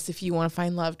your Venus. If you want to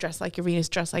find love, dress like your Venus,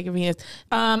 dress like your Venus.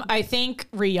 I think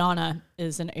Rihanna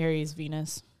is an Aries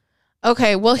Venus.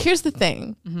 Okay. Well, here's the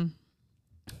thing. Mm-hmm.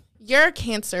 You're a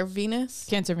Cancer Venus.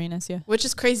 Cancer Venus, yeah. Which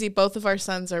is crazy. Both of our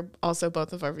suns are also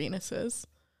both of our Venuses.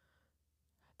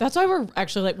 That's why we're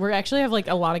actually have like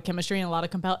a lot of chemistry and a lot of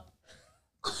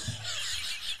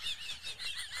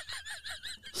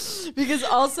Because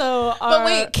also, But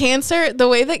wait, Cancer, the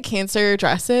way that Cancer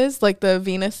dresses, like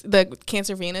the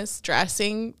Cancer Venus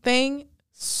dressing thing,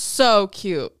 so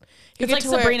cute. You it's get like to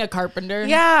wear- Sabrina Carpenter.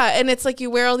 Yeah, and it's like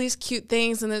you wear all these cute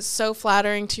things and it's so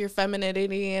flattering to your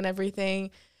femininity and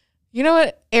everything. You know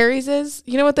what Aries is?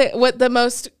 You know what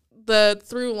the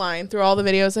through line through all the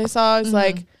videos I saw is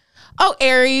like, oh,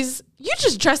 Aries, you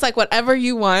just dress like whatever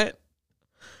you want.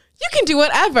 You can do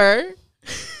whatever.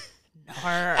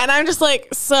 And I'm just like,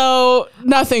 so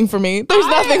nothing for me. There's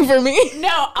nothing for me.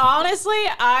 No, honestly,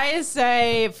 I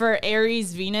say for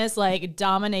Aries Venus, like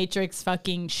dominatrix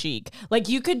fucking chic. Like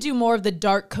you could do more of the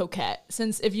dark coquette,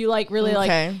 since if you like really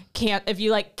if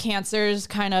you like Cancers,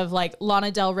 kind of like Lana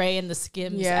Del Rey in the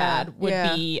Skims ad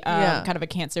would be kind of a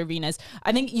Cancer Venus.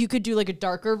 I think you could do like a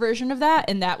darker version of that,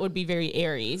 and that would be very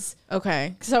Aries.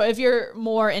 Okay. So if you're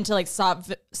more into like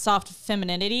soft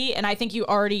femininity, and I think you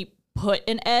already put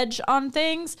an edge on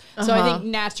things. So I think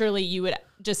naturally you would,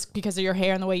 just because of your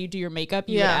hair and the way you do your makeup,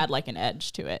 you would add like an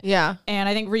edge to it. Yeah. And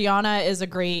I think Rihanna is a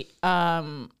great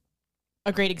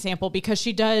example, because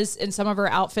she does, in some of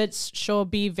her outfits, she'll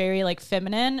be very like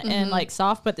feminine and like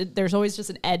soft, but there's always just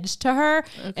an edge to her.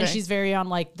 And she's very on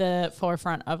like the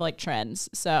forefront of like trends.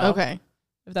 So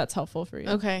if that's helpful for you.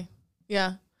 Okay.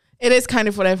 Yeah. It is kind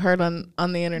of what I've heard on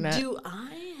the internet. Do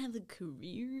I have a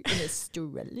career in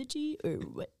astrology or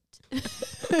what?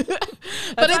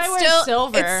 But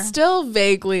it's still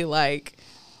vaguely like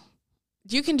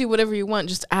you can do whatever you want,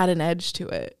 just add an edge to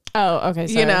it. Oh, okay.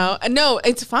 Sorry. You know, no,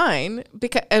 it's fine,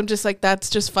 because I'm just like, that's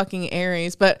just fucking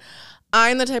Aries. But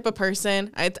I'm the type of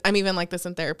person, I'm even like this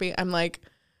in therapy. I'm like,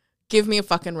 give me a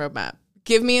fucking roadmap,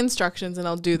 give me instructions, and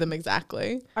I'll do them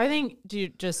exactly. I think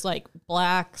just like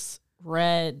blacks,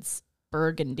 reds,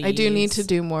 burgundies. I do need to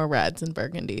do more reds and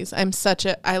burgundies.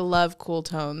 I love cool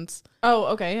tones. Oh,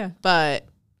 okay, yeah. But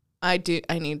I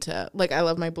need to, like, I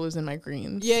love my blues and my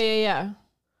greens. Yeah.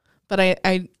 But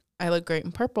I look great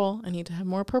in purple. I need to have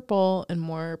more purple and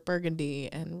more burgundy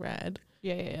and red.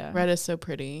 Yeah. Red is so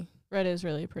pretty. Red is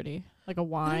really pretty. Like a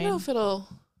wine. I don't know if it'll...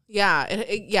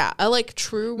 Yeah, I like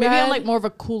true red. Maybe I'm like more of a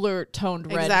cooler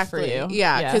toned red for you.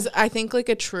 Yeah, because I think like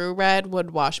a true red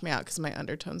would wash me out because my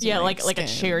undertones. Yeah, are like skin. a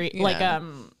cherry,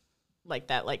 like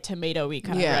that like tomato-y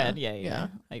kind of red. Yeah.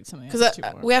 Like something. Because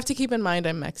we have to keep in mind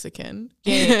I'm Mexican.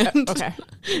 Yeah. Okay.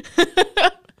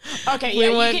 Okay.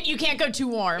 Yeah. You can't go too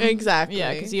warm. Exactly.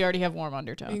 Yeah, because you already have warm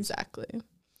undertones. Exactly.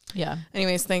 Yeah.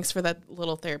 Anyways, thanks for that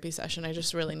little therapy session. I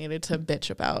just really needed to bitch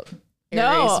about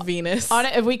Aries, Venus. On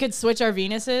it, if we could switch our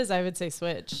Venuses, I would say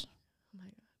switch.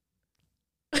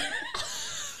 Oh my god.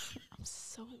 I'm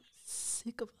so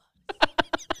sick of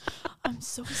us. I'm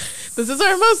so sick. This is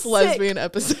our most lesbian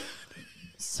episode.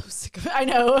 So sick of it. I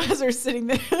know. As we're sitting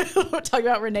there, we're talking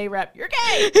about Renee rap. You're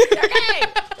gay. You're gay.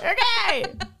 You're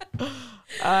gay.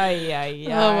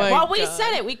 Oh my well, we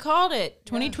said it. We called it.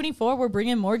 2024. We're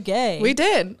bringing more gay. We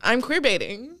did. I'm queer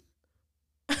baiting.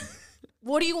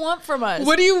 What do you want from us?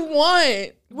 What do you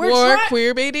want? More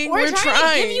queer baiting? We're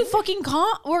trying to give you fucking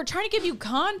we're trying to give you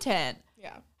content.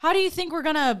 Yeah. How do you think we're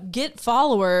gonna get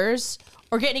followers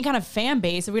or get any kind of fan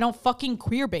base if we don't fucking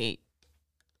queer bait?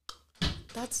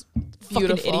 That's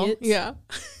beautiful. fucking idiots. Yeah.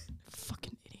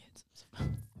 Fucking idiots.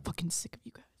 I'm fucking sick of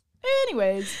you guys.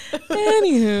 Anyways.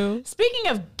 Anywho. Speaking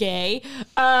of gay,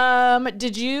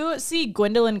 did you see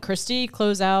Gwendolyn Christie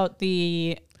close out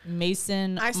the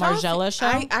Mason Margiela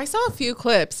show? I saw a few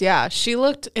clips. Yeah, she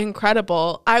looked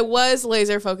incredible. I was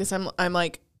laser focused. I'm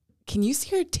like, can you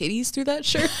see her titties through that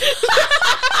shirt?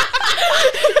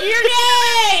 You're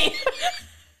gay.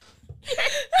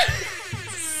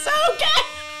 So gay.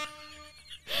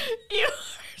 You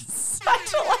are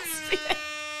such a lesbian.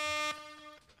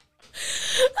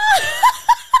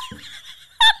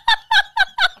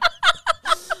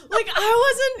 Like,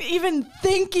 I wasn't even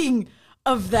thinking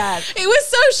of that. It was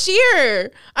so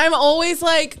sheer. I'm always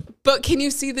like, but can you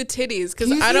see the titties?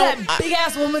 Because I don't. That big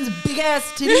ass woman's big ass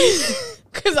titties.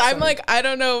 Because I'm like, I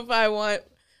don't know if I want.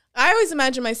 I always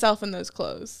imagine myself in those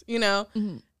clothes, you know?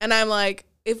 Mm-hmm. And I'm like,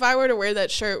 if I were to wear that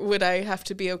shirt, would I have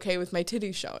to be okay with my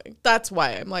titties showing? That's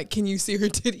why I'm like, can you see her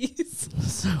titties?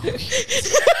 So weird.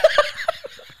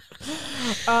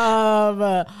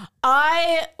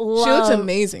 I love. She looked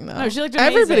amazing though. No, she looked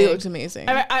amazing. Everybody looked amazing.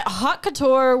 Hot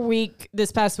Couture week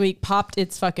this past week popped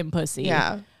its fucking pussy.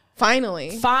 Yeah,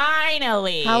 finally.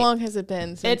 How long has it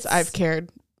been since I've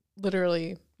cared?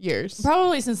 Literally years.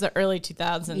 Probably since the early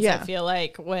 2000s. Yeah. I feel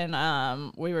like when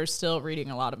we were still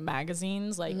reading a lot of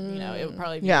magazines, like you know, it would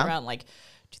probably be around like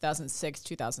 2006,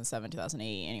 2007,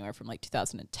 2008, anywhere from like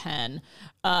 2010.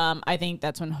 I think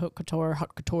that's when Hot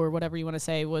Couture, whatever you want to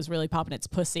say, was really popping its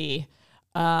pussy.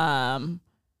 But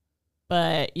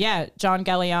But yeah, John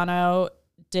Galliano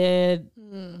did,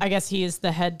 I guess he's the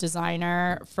head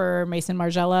designer for Mason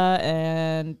Margiela,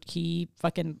 and he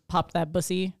fucking popped that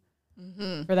bussy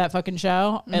for that fucking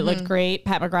show. It looked great.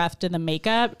 Pat McGrath did the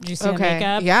makeup. Did you see the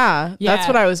makeup? Yeah. That's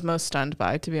what I was most stunned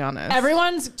by, to be honest.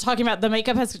 Everyone's talking about the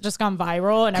makeup has just gone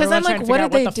viral, and 'Cause everyone's I'm trying like, to figure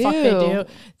out what what did the they fuck they do? do.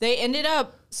 They ended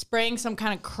up spraying some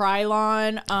kind of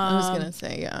Krylon. I was going to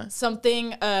say, yeah.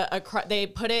 Something, they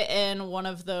put it in one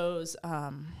of those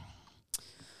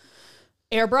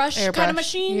airbrush kind of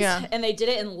machines, and they did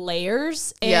it in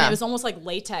layers, and it was almost like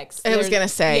latex. I was gonna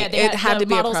say, it had to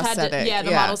be a prosthetic.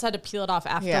 The models had to peel it off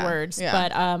afterwards.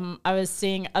 But I was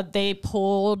seeing they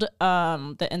pulled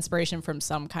the inspiration from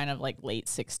some kind of like late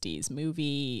 60s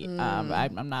movie.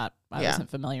 I wasn't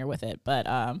familiar with it, but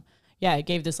it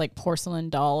gave this like porcelain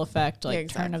doll effect, like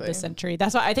turn of the century.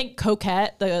 That's why I think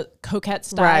the coquette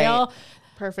style. Right.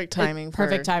 Perfect timing.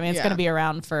 It's going to be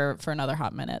around for another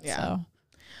hot minute. Yeah. So.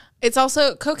 It's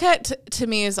also, coquette to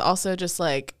me is also just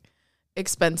like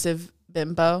expensive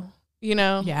bimbo, you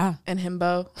know? Yeah. And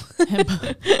himbo.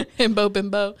 Himbo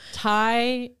bimbo.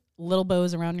 Tie little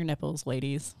bows around your nipples,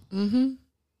 ladies. Mm-hmm.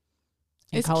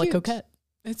 And call it coquette.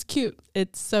 It's cute.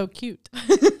 It's so cute.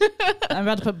 I'm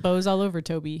about to put bows all over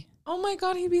Toby. Oh my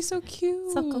God, he'd be so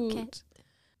cute. So coquette.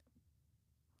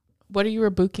 What are you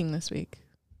rebooking this week?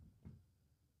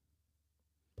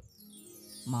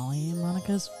 Molly and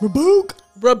Monica's Rebook.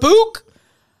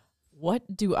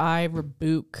 What do I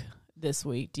rebook this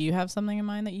week? Do you have something in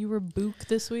mind that you rebook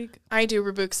this week? I do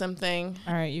rebook something.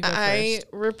 All right, you go first. I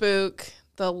rebook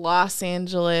the Los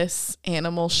Angeles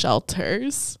animal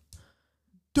shelters.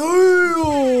 Damn.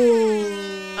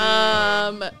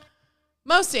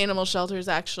 Most animal shelters,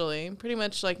 actually, pretty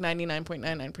much like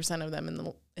 99.99% of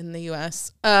them in the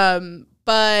U.S.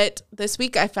 But this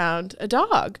week I found a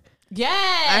dog.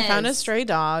 Yes, I found a stray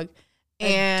dog,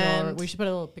 and we should put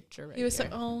a little picture right he was here.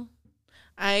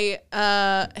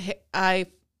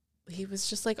 He was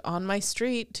just like on my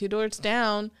street, 2 doors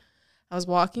down. I was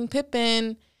walking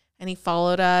Pippin, and he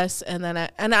followed us, and then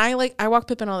I walk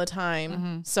Pippin all the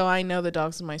time, so I know the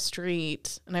dog's in my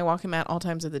street, and I walk him at all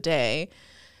times of the day.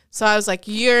 So I was like,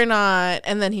 "You're not,"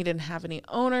 and then he didn't have any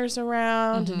owners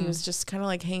around, and he was just kind of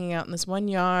like hanging out in this one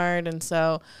yard, and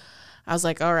so I was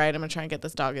like, all right, I'm going to try and get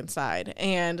this dog inside.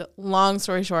 And long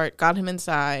story short, got him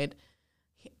inside.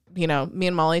 You know, me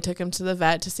and Molly took him to the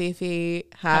vet to see if he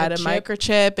had a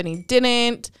microchip, and he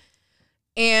didn't.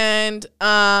 And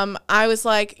I was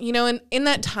like, you know, in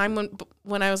that time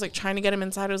when I was like trying to get him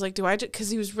inside, I was like, because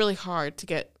he was really hard to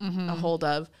get a hold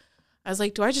of. I was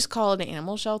like, do I just call it an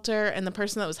animal shelter? And the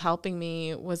person that was helping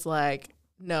me was like,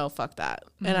 no, fuck that.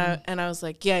 And I was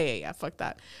like, yeah, fuck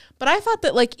that. But I thought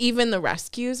that like even the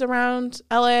rescues around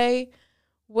LA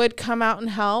would come out and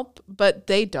help, but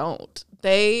they don't.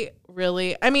 They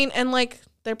really, I mean, and like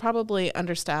they're probably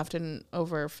understaffed and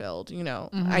overfilled, you know.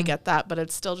 I get that, but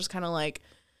it's still just kind of like,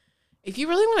 if you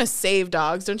really want to save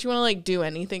dogs, don't you want to like do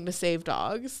anything to save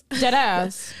dogs?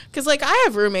 Deadass. Because like I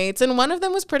have roommates, and one of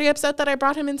them was pretty upset that I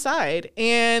brought him inside,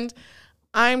 and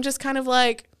I'm just kind of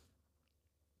like,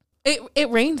 It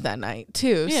rained that night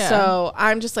too. Yeah. So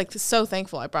I'm just like so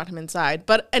thankful I brought him inside.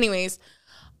 But anyways,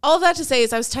 all of that to say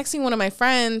is I was texting one of my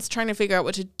friends trying to figure out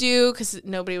what to do because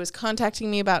nobody was contacting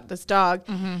me about this dog.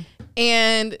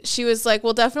 And she was like,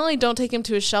 well, definitely don't take him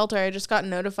to a shelter. I just got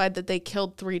notified that they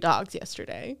killed 3 dogs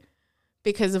yesterday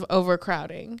because of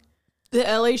overcrowding. The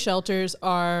LA shelters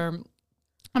are,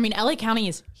 I mean, LA County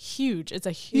is huge. It's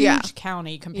a huge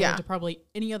county compared to probably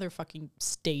any other fucking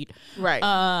state. Right.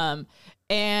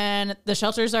 And the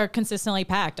shelters are consistently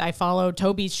packed. I follow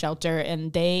Toby's shelter,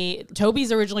 and Toby's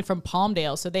originally from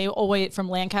Palmdale. So they always, from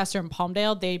Lancaster and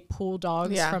Palmdale, they pull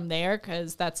dogs from there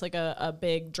because that's like a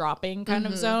big dropping kind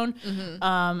of zone.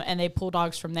 And they pull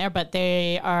dogs from there, but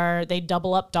they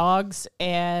double up dogs.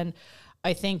 And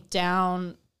I think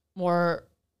down more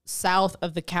south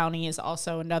of the county is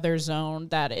also another zone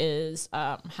that is,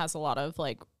 has a lot of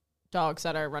like dogs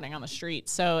that are running on the street.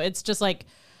 So it's just like,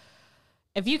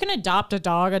 if you can adopt a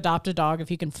dog, adopt a dog.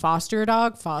 If you can foster a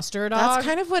dog, foster a dog. That's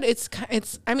kind of what it's,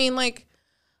 I mean, like,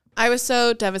 I was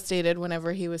so devastated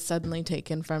whenever he was suddenly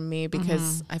taken from me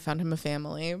because I found him a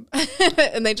family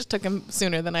and they just took him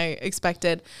sooner than I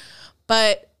expected.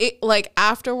 But it, like,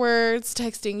 afterwards,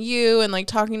 texting you and like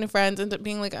talking to friends, ended up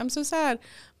being like, I'm so sad.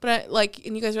 But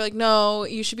and you guys are like, no,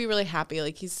 you should be really happy.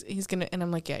 Like he's gonna, and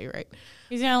I'm like, yeah, you're right.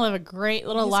 He's gonna live a great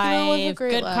little life.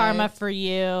 Good karma for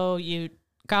you. You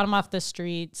got him off the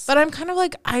streets. But I'm kind of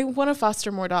like, I want to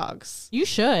foster more dogs. You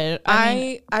should.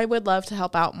 I would love to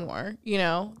help out more. You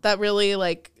know, that really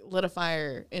like lit a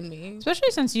fire in me.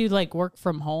 Especially since you like work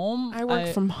from home. I work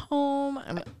from home.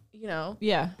 you know.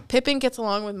 Yeah. Pippin gets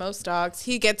along with most dogs.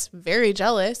 He gets very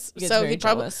jealous. He gets so very he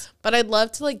probably, jealous. but I'd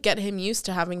love to like get him used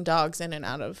to having dogs in and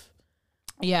out of.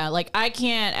 Yeah, like I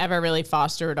can't ever really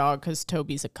foster a dog because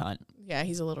Toby's a cunt. Yeah,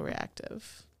 he's a little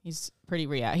reactive. He's pretty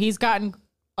He's gotten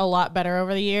a lot better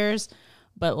over the years,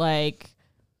 but like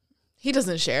He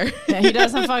doesn't share. yeah, he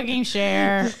doesn't fucking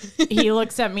share. He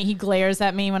looks at me. He glares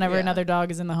at me whenever Yeah. another dog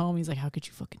is in the home. He's like, "How could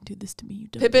you fucking do this to me?" You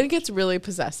dumb Pippin bitch." gets really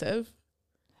possessive.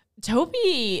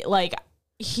 Toby, like,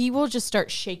 he will just start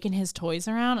shaking his toys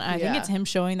around. And I think Yeah. it's him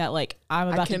showing that, like, I'm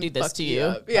about to can do this fuck to you you.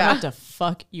 up. Yeah. I'm about to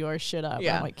fuck your shit up.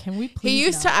 Yeah. I'm like, can we please? He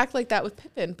used not? to act like that with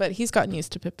Pippin, but he's gotten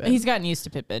used to Pippin. He's gotten used to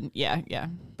Pippin. Yeah, yeah.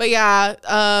 But yeah,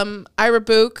 I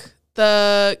rebuke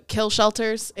the kill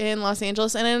shelters in Los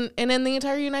Angeles and in the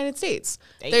entire United States.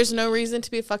 There's no reason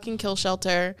to be a fucking kill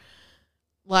shelter.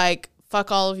 Like,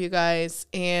 fuck all of you guys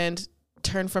and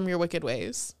turn from your wicked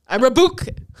ways. I rebuke.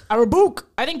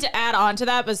 I think to add on to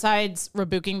that, besides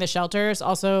rebuking the shelters,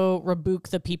 also rebuke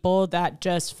the people that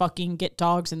just fucking get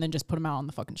dogs and then just put them out on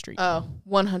the fucking street. Oh,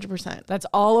 100%. That's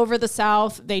all over the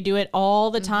South. They do it all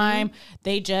the time.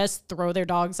 They just throw their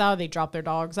dogs out. They drop their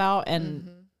dogs out and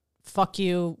fuck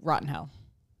you, rotten hell.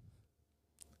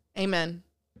 Amen.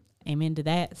 Amen to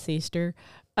that, sister.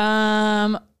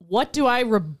 What do I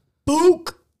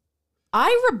rebuke?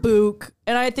 I rebuke,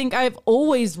 and I think I've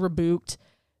always rebuked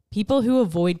people who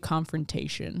avoid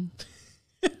confrontation.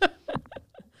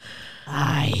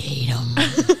 I hate them.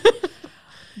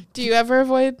 Do you ever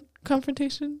avoid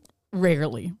confrontation?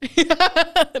 Rarely.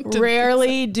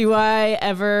 Rarely do I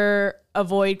ever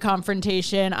avoid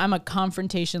confrontation. I'm a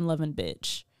confrontation loving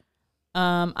bitch.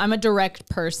 I'm a direct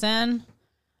person.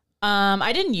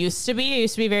 I didn't used to be. I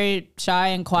used to be very shy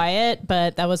and quiet,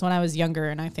 but that was when I was younger,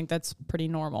 and I think that's pretty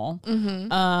normal.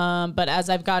 But as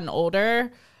I've gotten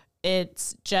older,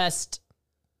 it's just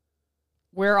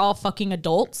we're all fucking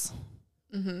adults.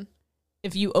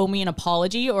 If you owe me an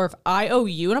apology, or if I owe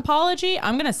you an apology,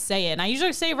 I'm gonna say it, and I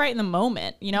usually say it right in the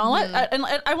moment. You know, and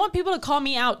I want people to call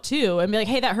me out too, and be like,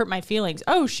 "Hey, that hurt my feelings."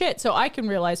 Oh shit! So I can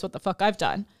realize what the fuck I've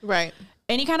done. Right.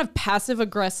 Any kind of passive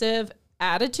aggressive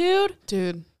attitude,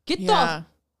 Dude. Get Yeah.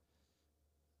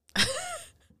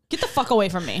 the fuck away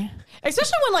from me.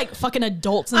 Especially when like fucking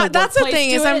adults in the That's the workplace thing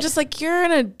do is I'm it. just like, you're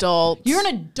an adult. You're an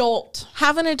adult.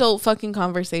 Have an adult fucking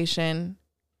conversation.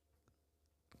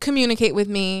 Communicate with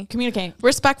me. Communicate.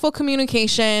 Respectful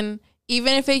communication.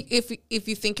 Even if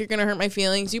you think you're gonna hurt my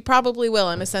feelings, you probably will.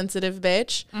 I'm a sensitive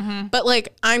bitch. But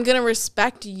like, I'm gonna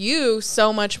respect you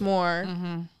so much more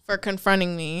for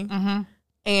confronting me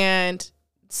and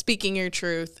speaking your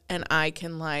truth, and I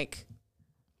can like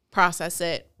process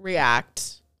it,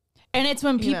 react. And it's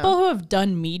when people know. who have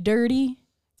done me dirty,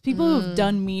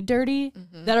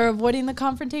 that are avoiding the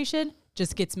confrontation,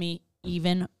 just gets me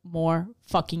even more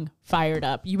fucking fired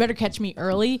up. You better catch me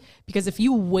early, because if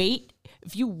you wait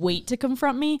to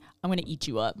confront me, I'm gonna eat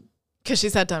you up. Because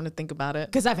she's had time to think about it.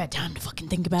 Because I've had time to fucking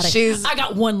think about it. She's- I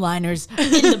got one-liners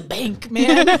in the bank,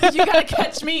 man. You gotta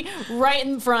catch me right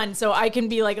in front so I can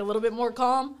be like a little bit more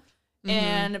calm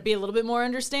and be a little bit more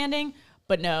understanding.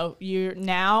 But no,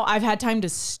 I've had time to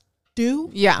stew.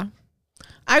 Yeah.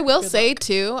 I will say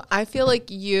too, I feel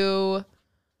like you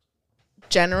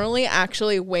generally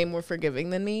actually way more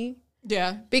forgiving than me.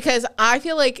 Yeah. Because I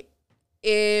feel like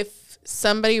if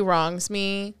somebody wrongs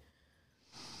me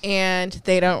and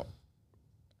they don't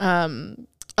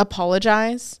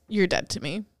apologize, you're dead to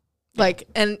me. Like,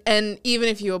 and even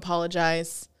if you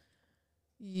apologize,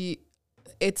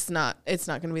 it's not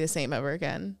going to be the same ever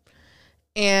again.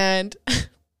 And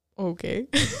okay,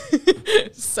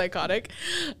 psychotic.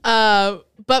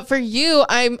 But for you,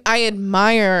 I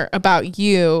admire about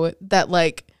you that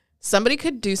like somebody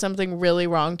could do something really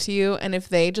wrong to you, and if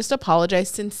they just apologize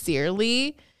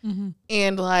sincerely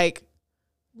and like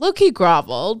low-key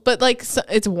groveled, but like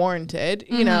it's warranted,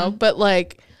 you know. But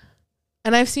like,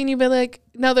 and I've seen you be like,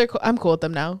 no, they're cool. I'm cool with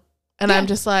them now, and I'm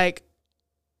just like,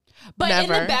 But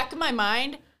never. in the back of my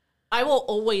mind, I will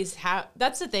always have.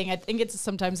 That's the thing. I think it's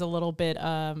sometimes a little bit,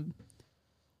 a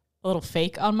little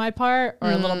fake on my part, or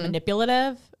a little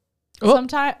manipulative. Oh.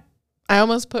 Sometimes, I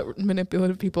almost put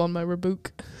manipulative people on my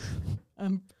rebuke.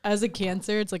 as a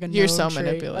Cancer, it's like a You're known so trait.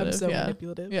 manipulative. I'm so yeah.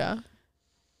 manipulative. Yeah.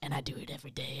 And I do it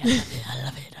every day. I love it. I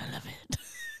love it. I love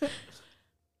it.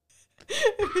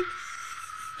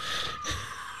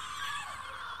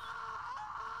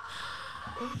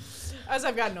 As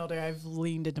I've gotten older, I've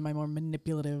leaned into my more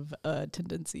manipulative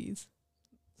tendencies.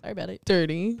 Sorry about it.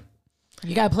 Dirty.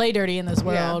 You gotta play dirty in this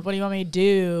world. Yeah. What do you want me to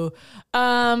do?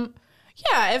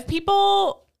 Yeah, if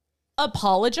people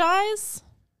apologize,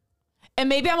 and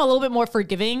maybe I'm a little bit more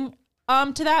forgiving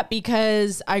to that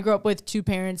because I grew up with two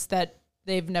parents that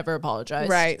they've never apologized.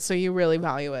 Right. So you really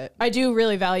value it. I do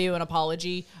really value an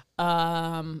apology.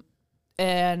 And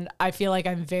I feel like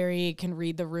can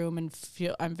read the room and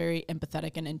feel I'm very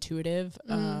empathetic and intuitive.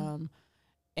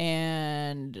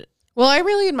 And well, I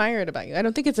really admire it about you. I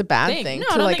don't think it's a bad thing No,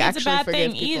 to I don't like think it's actually a bad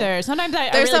forgive thing people. either. Sometimes I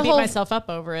There's really a beat whole- myself up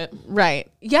over it.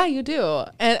 Right. Yeah, you do.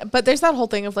 But there's that whole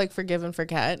thing of like forgive and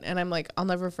forget. And I'm like, I'll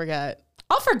never forget.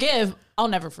 I'll forgive. I'll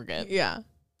never forget. Yeah.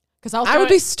 Because I would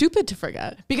be stupid to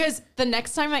forget. Because the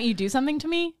next time that you do something to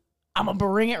me, I'm gonna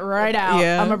bring it right out.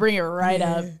 Yeah. I'm gonna bring it right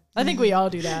up. I think we all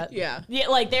do that. Yeah. Yeah.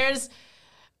 Like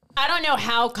I don't know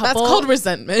how couple. That's called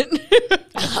resentment.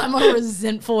 I'm a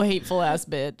resentful, hateful ass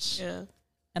bitch. Yeah.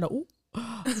 And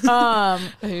I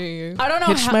hear you. I don't know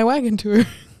Hitched how- my wagon to her.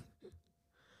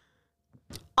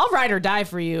 I'll ride or die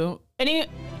for you.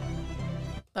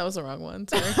 That was the wrong one.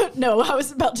 Sorry. No, I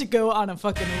was about to go on a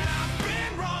fucking.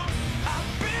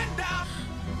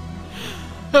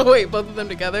 Oh, wait, both of them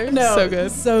together? No, So good.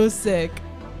 so sick.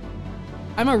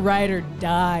 I'm a ride or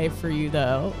die for you,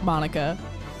 though, Monica.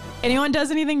 Anyone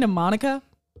does anything to Monica,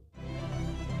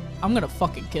 I'm gonna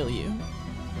fucking kill you.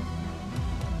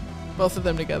 Both of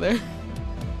them together.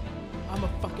 I'm a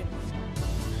fucking.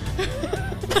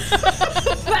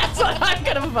 That's what I'm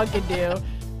gonna fucking do.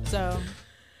 So,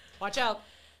 watch out.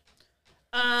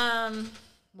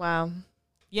 Wow.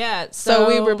 Yeah. So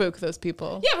we rebuke those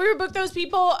people. Yeah, we rebuke those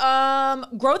people.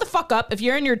 Grow the fuck up. If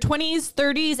you're in your 20s,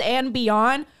 30s, and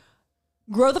beyond,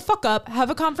 grow the fuck up. Have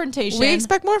a confrontation. We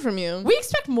expect more from you. We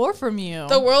expect more from you.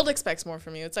 The world expects more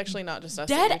from you. It's actually not just us.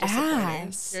 that Dead you're disappointing.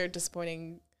 ass. You're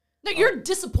disappointing No, you're a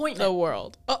disappointment. the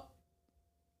world. Oh,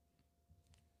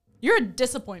 You're a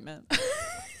disappointment.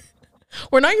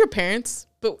 we're not your parents,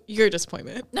 but you're a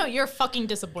disappointment. No, you're a fucking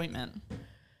disappointment.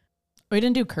 We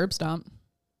didn't do curb stomp.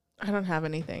 I don't have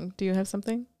anything. Do you have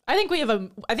something? I think we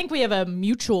have a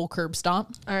mutual curb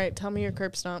stomp. All right, tell me your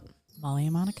curb stomp. Molly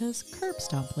and Monica's curb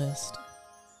stomp list.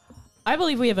 I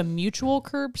believe we have a mutual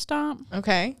curb stomp,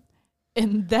 Okay.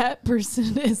 and that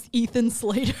person is Ethan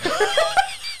Slater.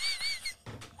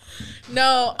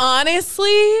 No,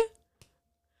 honestly,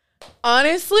 I'm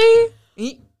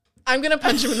going to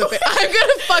punch him in the face.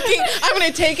 I'm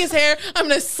going to take his hair. I'm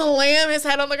going to slam his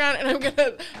head on the ground, and I'm going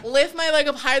to lift my leg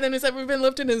up higher than it's ever been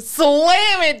lifted and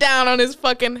slam it down on his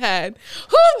fucking head.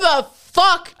 Who the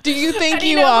fuck do you think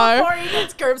you are? Before he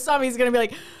gets curb stomp, he's gonna be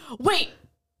like, "Wait,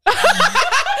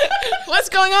 What's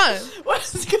going on?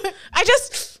 what's going?"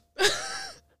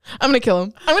 I'm going to kill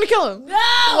him. No!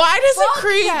 Why does it Fuck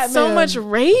create that so man. much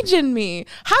rage in me?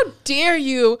 How dare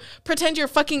you pretend you're a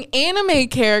fucking anime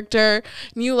character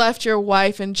and you left your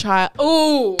wife and child.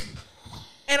 Ooh.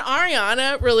 And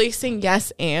Ariana releasing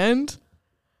Yes and.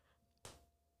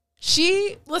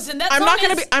 Listen, that I'm song not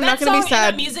gonna be- I'm that not gonna be song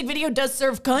sad. In that music video does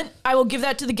serve cunt. I will give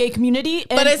that to the gay community.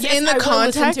 And But it's yes, in the I will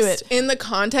listen context. to it. In the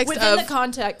context Within the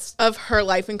context. of her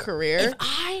life and career. If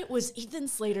I was Ethan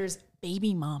Slater's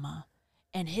baby mama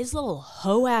and his little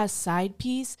hoe ass side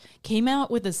piece came out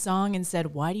with a song and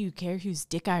said, "Why do you care whose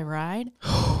dick I ride?"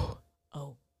 Oh,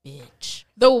 bitch!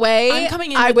 The way I'm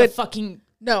coming in I with would a fucking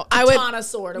I would katana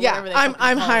sword or whatever they fucking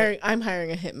I'm call hiring it. I'm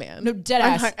hiring a hitman. No, dead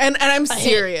I'm ass. and I'm hit.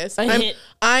 serious. A hit.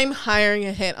 I'm hiring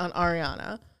a hit on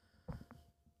Ariana.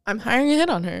 I'm hiring a hit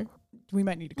on her. We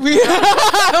might need to.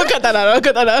 I'll cut that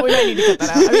out. We might need to cut that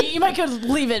out. I mean, you might could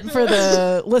leave it for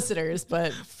the listeners,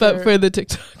 but For the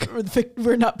TikTok.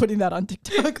 we're not putting that on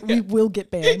TikTok. We will get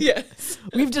banned. Yes.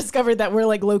 We've discovered that we're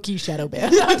like low key shadow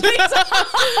banned.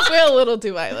 We're a little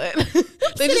too violent.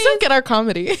 They just don't get our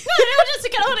comedy.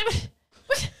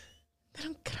 They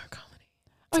don't get our comedy.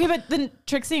 Okay, but then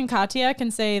Trixie and Katya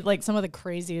can say like some of the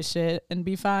craziest shit and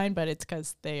be fine, but it's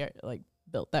because they are like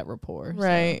built that rapport. so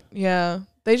Right. Yeah.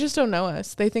 They just don't know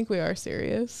us. They think we are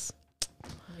serious.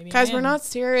 maybe Guys, I we're am. not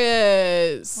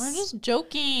serious. We're just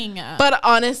joking. But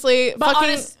honestly,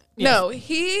 honest- no,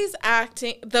 he's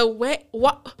acting the way.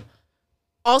 What?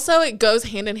 Also, it goes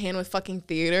hand in hand with fucking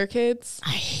theater kids. I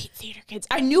hate theater kids.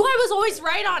 I knew I was always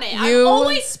right on it. You- I'm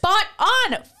always spot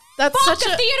on. That's Fuck such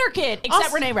a a theater kid, except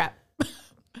Also- Renee Rapp,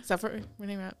 except for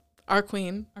Renee Rapp, our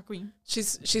queen. our queen.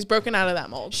 She's broken out of that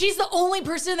mold. She's the only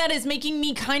person that is making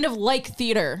me kind of like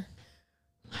theater.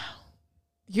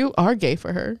 You are gay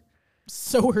for her.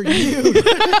 So are you.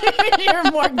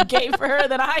 You're more gay for her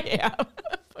than I am.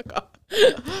 Fuck off.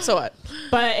 So what?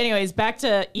 But anyways, back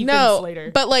to Ethan No,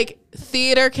 Slater. but like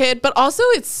theater kid, but also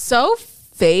it's so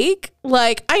fake.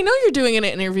 Like, I know you're doing an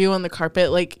interview on the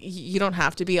carpet. Like, you don't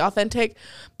have to be authentic.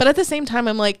 But at the same time,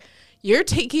 I'm like, you're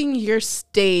taking your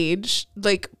stage,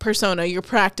 like, persona, your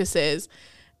practices,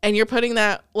 and you're putting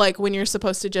that like when you're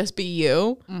supposed to just be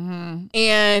you. Mm-hmm.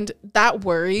 And that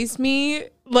worries me,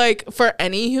 like for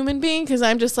any human being, because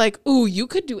I'm just like, ooh, you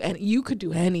could do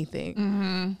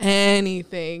anything,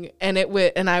 anything,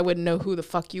 and I would know who the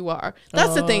fuck you are.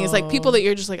 That's the thing, is like people that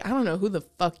you're just like, I don't know who the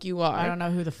fuck you are. I don't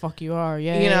know who the fuck you are.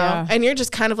 Yeah, you know, yeah. and you're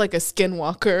just kind of like a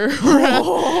skinwalker.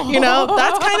 You know,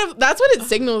 that's what it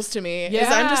signals to me. Is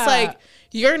I'm just like,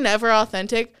 you're never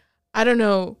authentic. I don't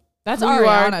know. That's who Ariana you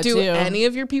are. Do too. any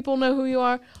of your people know who you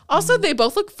are? Also, they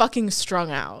both look fucking strung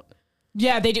out.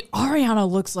 Yeah, they do. Ariana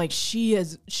looks like she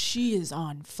is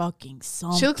on fucking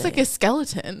something. She looks like a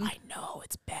skeleton. I know,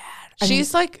 it's bad. She's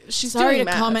sorry doing to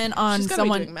math. comment on She's gotta be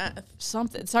someone doing math.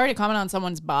 something. Sorry to comment on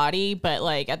someone's body, but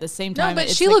like at the same time, No, but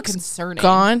it's she like looks concerning.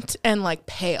 gaunt and like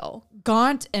pale.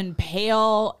 Gaunt and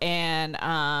pale, and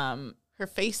Her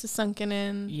face is sunken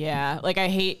in. yeah, like I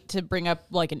hate to bring up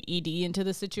like an ED into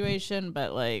the situation,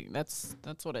 but like that's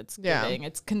what it's giving.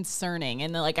 It's concerning,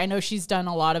 and like I know she's done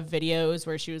a lot of videos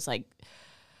where she was like,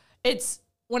 it's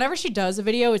whenever she does a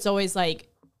video, it's always like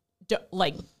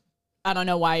I don't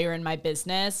know why you're in my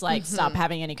business. Like, stop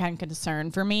having any kind of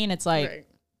concern for me. And it's like,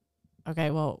 okay,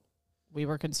 well, we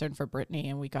were concerned for Britney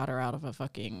and we got her out of a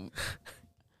fucking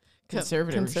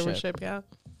conservatorship. Yeah.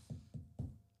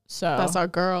 So That's our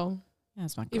girl. yeah,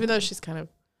 that's my girl. Even though she's kind of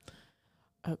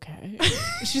okay.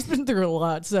 She's been through a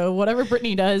lot. So whatever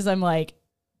Britney does, I'm like,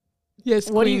 yes,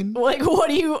 what queen.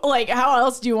 do you like? How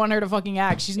else do you want her to fucking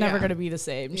act? She's never Yeah. going to be the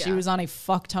same. She Yeah. was on a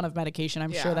fuck ton of medication.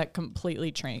 I'm Yeah. sure that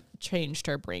completely changed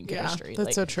her brain chemistry.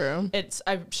 That's so true.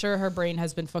 I'm sure her brain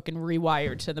has been fucking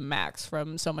rewired to the max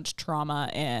from so much trauma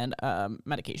and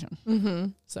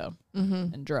medication. So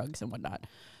and drugs and whatnot.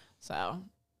 So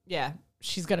yeah,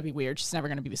 she's gonna be weird. She's never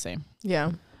gonna be the same.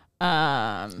 Yeah.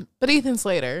 But Ethan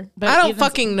Slater. But I don't Ethan's-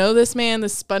 fucking know this man,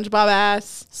 this SpongeBob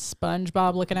ass.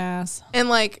 SpongeBob looking ass. And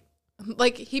like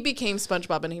he became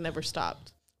SpongeBob and he never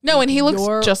stopped. No, and he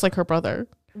looks just like her brother.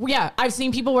 Yeah, I've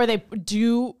seen people where they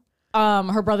do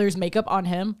her brother's makeup on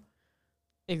him.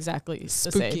 Exactly. The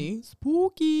Spooky. same.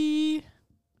 Spooky.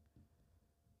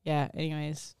 Yeah,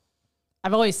 anyways.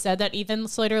 I've always said that Ethan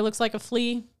Slater looks like a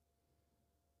flea.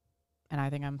 And I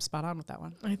think I'm spot on with that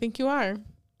one. I think you are.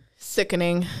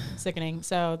 Sickening. Sickening.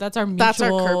 So that's our mutual That's our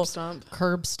curb stomp.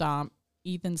 curb stomp.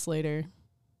 Ethan Slater.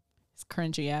 His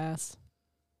cringy ass.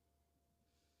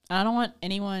 I don't want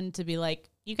anyone to be like,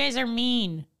 you guys are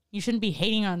mean. You shouldn't be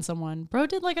hating on someone. Bro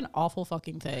did like an awful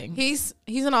fucking thing. He's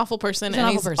an awful person, He's an and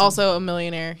awful he's person. also a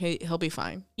millionaire. He'll be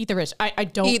fine. Eat the rich. I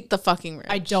don't Eat the fucking rich.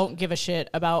 I don't give a shit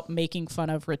about making fun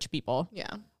of rich people. Yeah.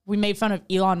 We made fun of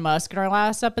Elon Musk in our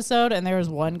last episode, and there was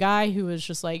one guy who was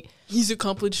just like, He's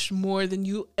accomplished more than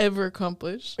you ever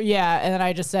accomplished. yeah, and then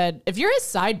I just said, if you're his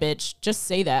side bitch, just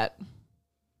say that.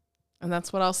 And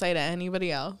that's what I'll say to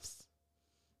anybody else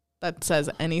that says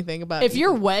anything about If Ethan.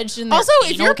 you're wedged in their Also,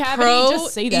 if anal you're cavity, pro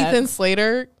just say that. Ethan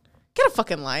Slater, get a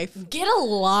fucking life. Get a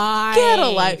life. Get a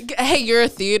life. Hey, you're a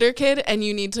theater kid and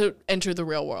you need to enter the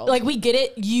real world. Like, we get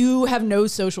it. You have no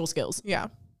social skills. yeah.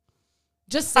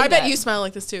 Just say I bet that. you smile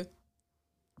like this too.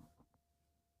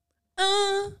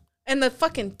 And the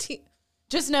fucking teeth.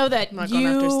 Just know that not going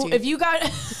after his teeth. if you got,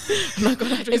 I'm not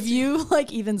going after his if you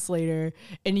like Ethan Slater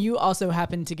and you also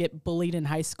happen to get bullied in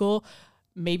high school,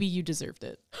 maybe you deserved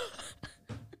it.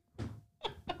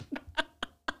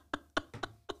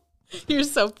 You're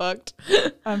so fucked.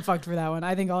 I'm fucked for that one.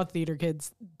 I think all theater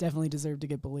kids definitely deserve to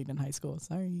get bullied in high school.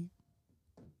 Sorry.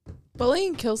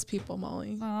 Bullying kills people,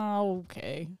 Molly. Oh,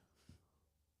 okay.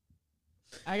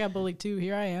 I got bullied too.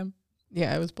 Here I am.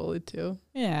 Yeah, I was bullied too.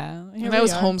 Yeah. Here And we I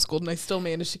was are. homeschooled and I still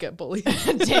managed to get bullied.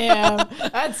 Damn.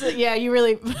 That's yeah, you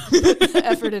really put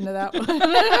effort into that one.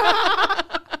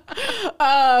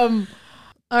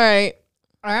 All right.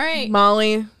 All right.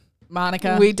 Molly,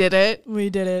 Monica. we did it. We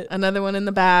did it. Another one in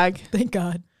the bag. Thank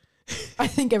God. I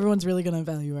think everyone's really going to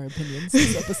value our opinions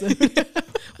this episode.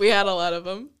 We had a lot of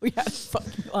them. We had a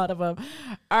fucking lot of them.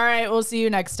 All right. We'll see you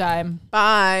next time.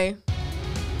 Bye.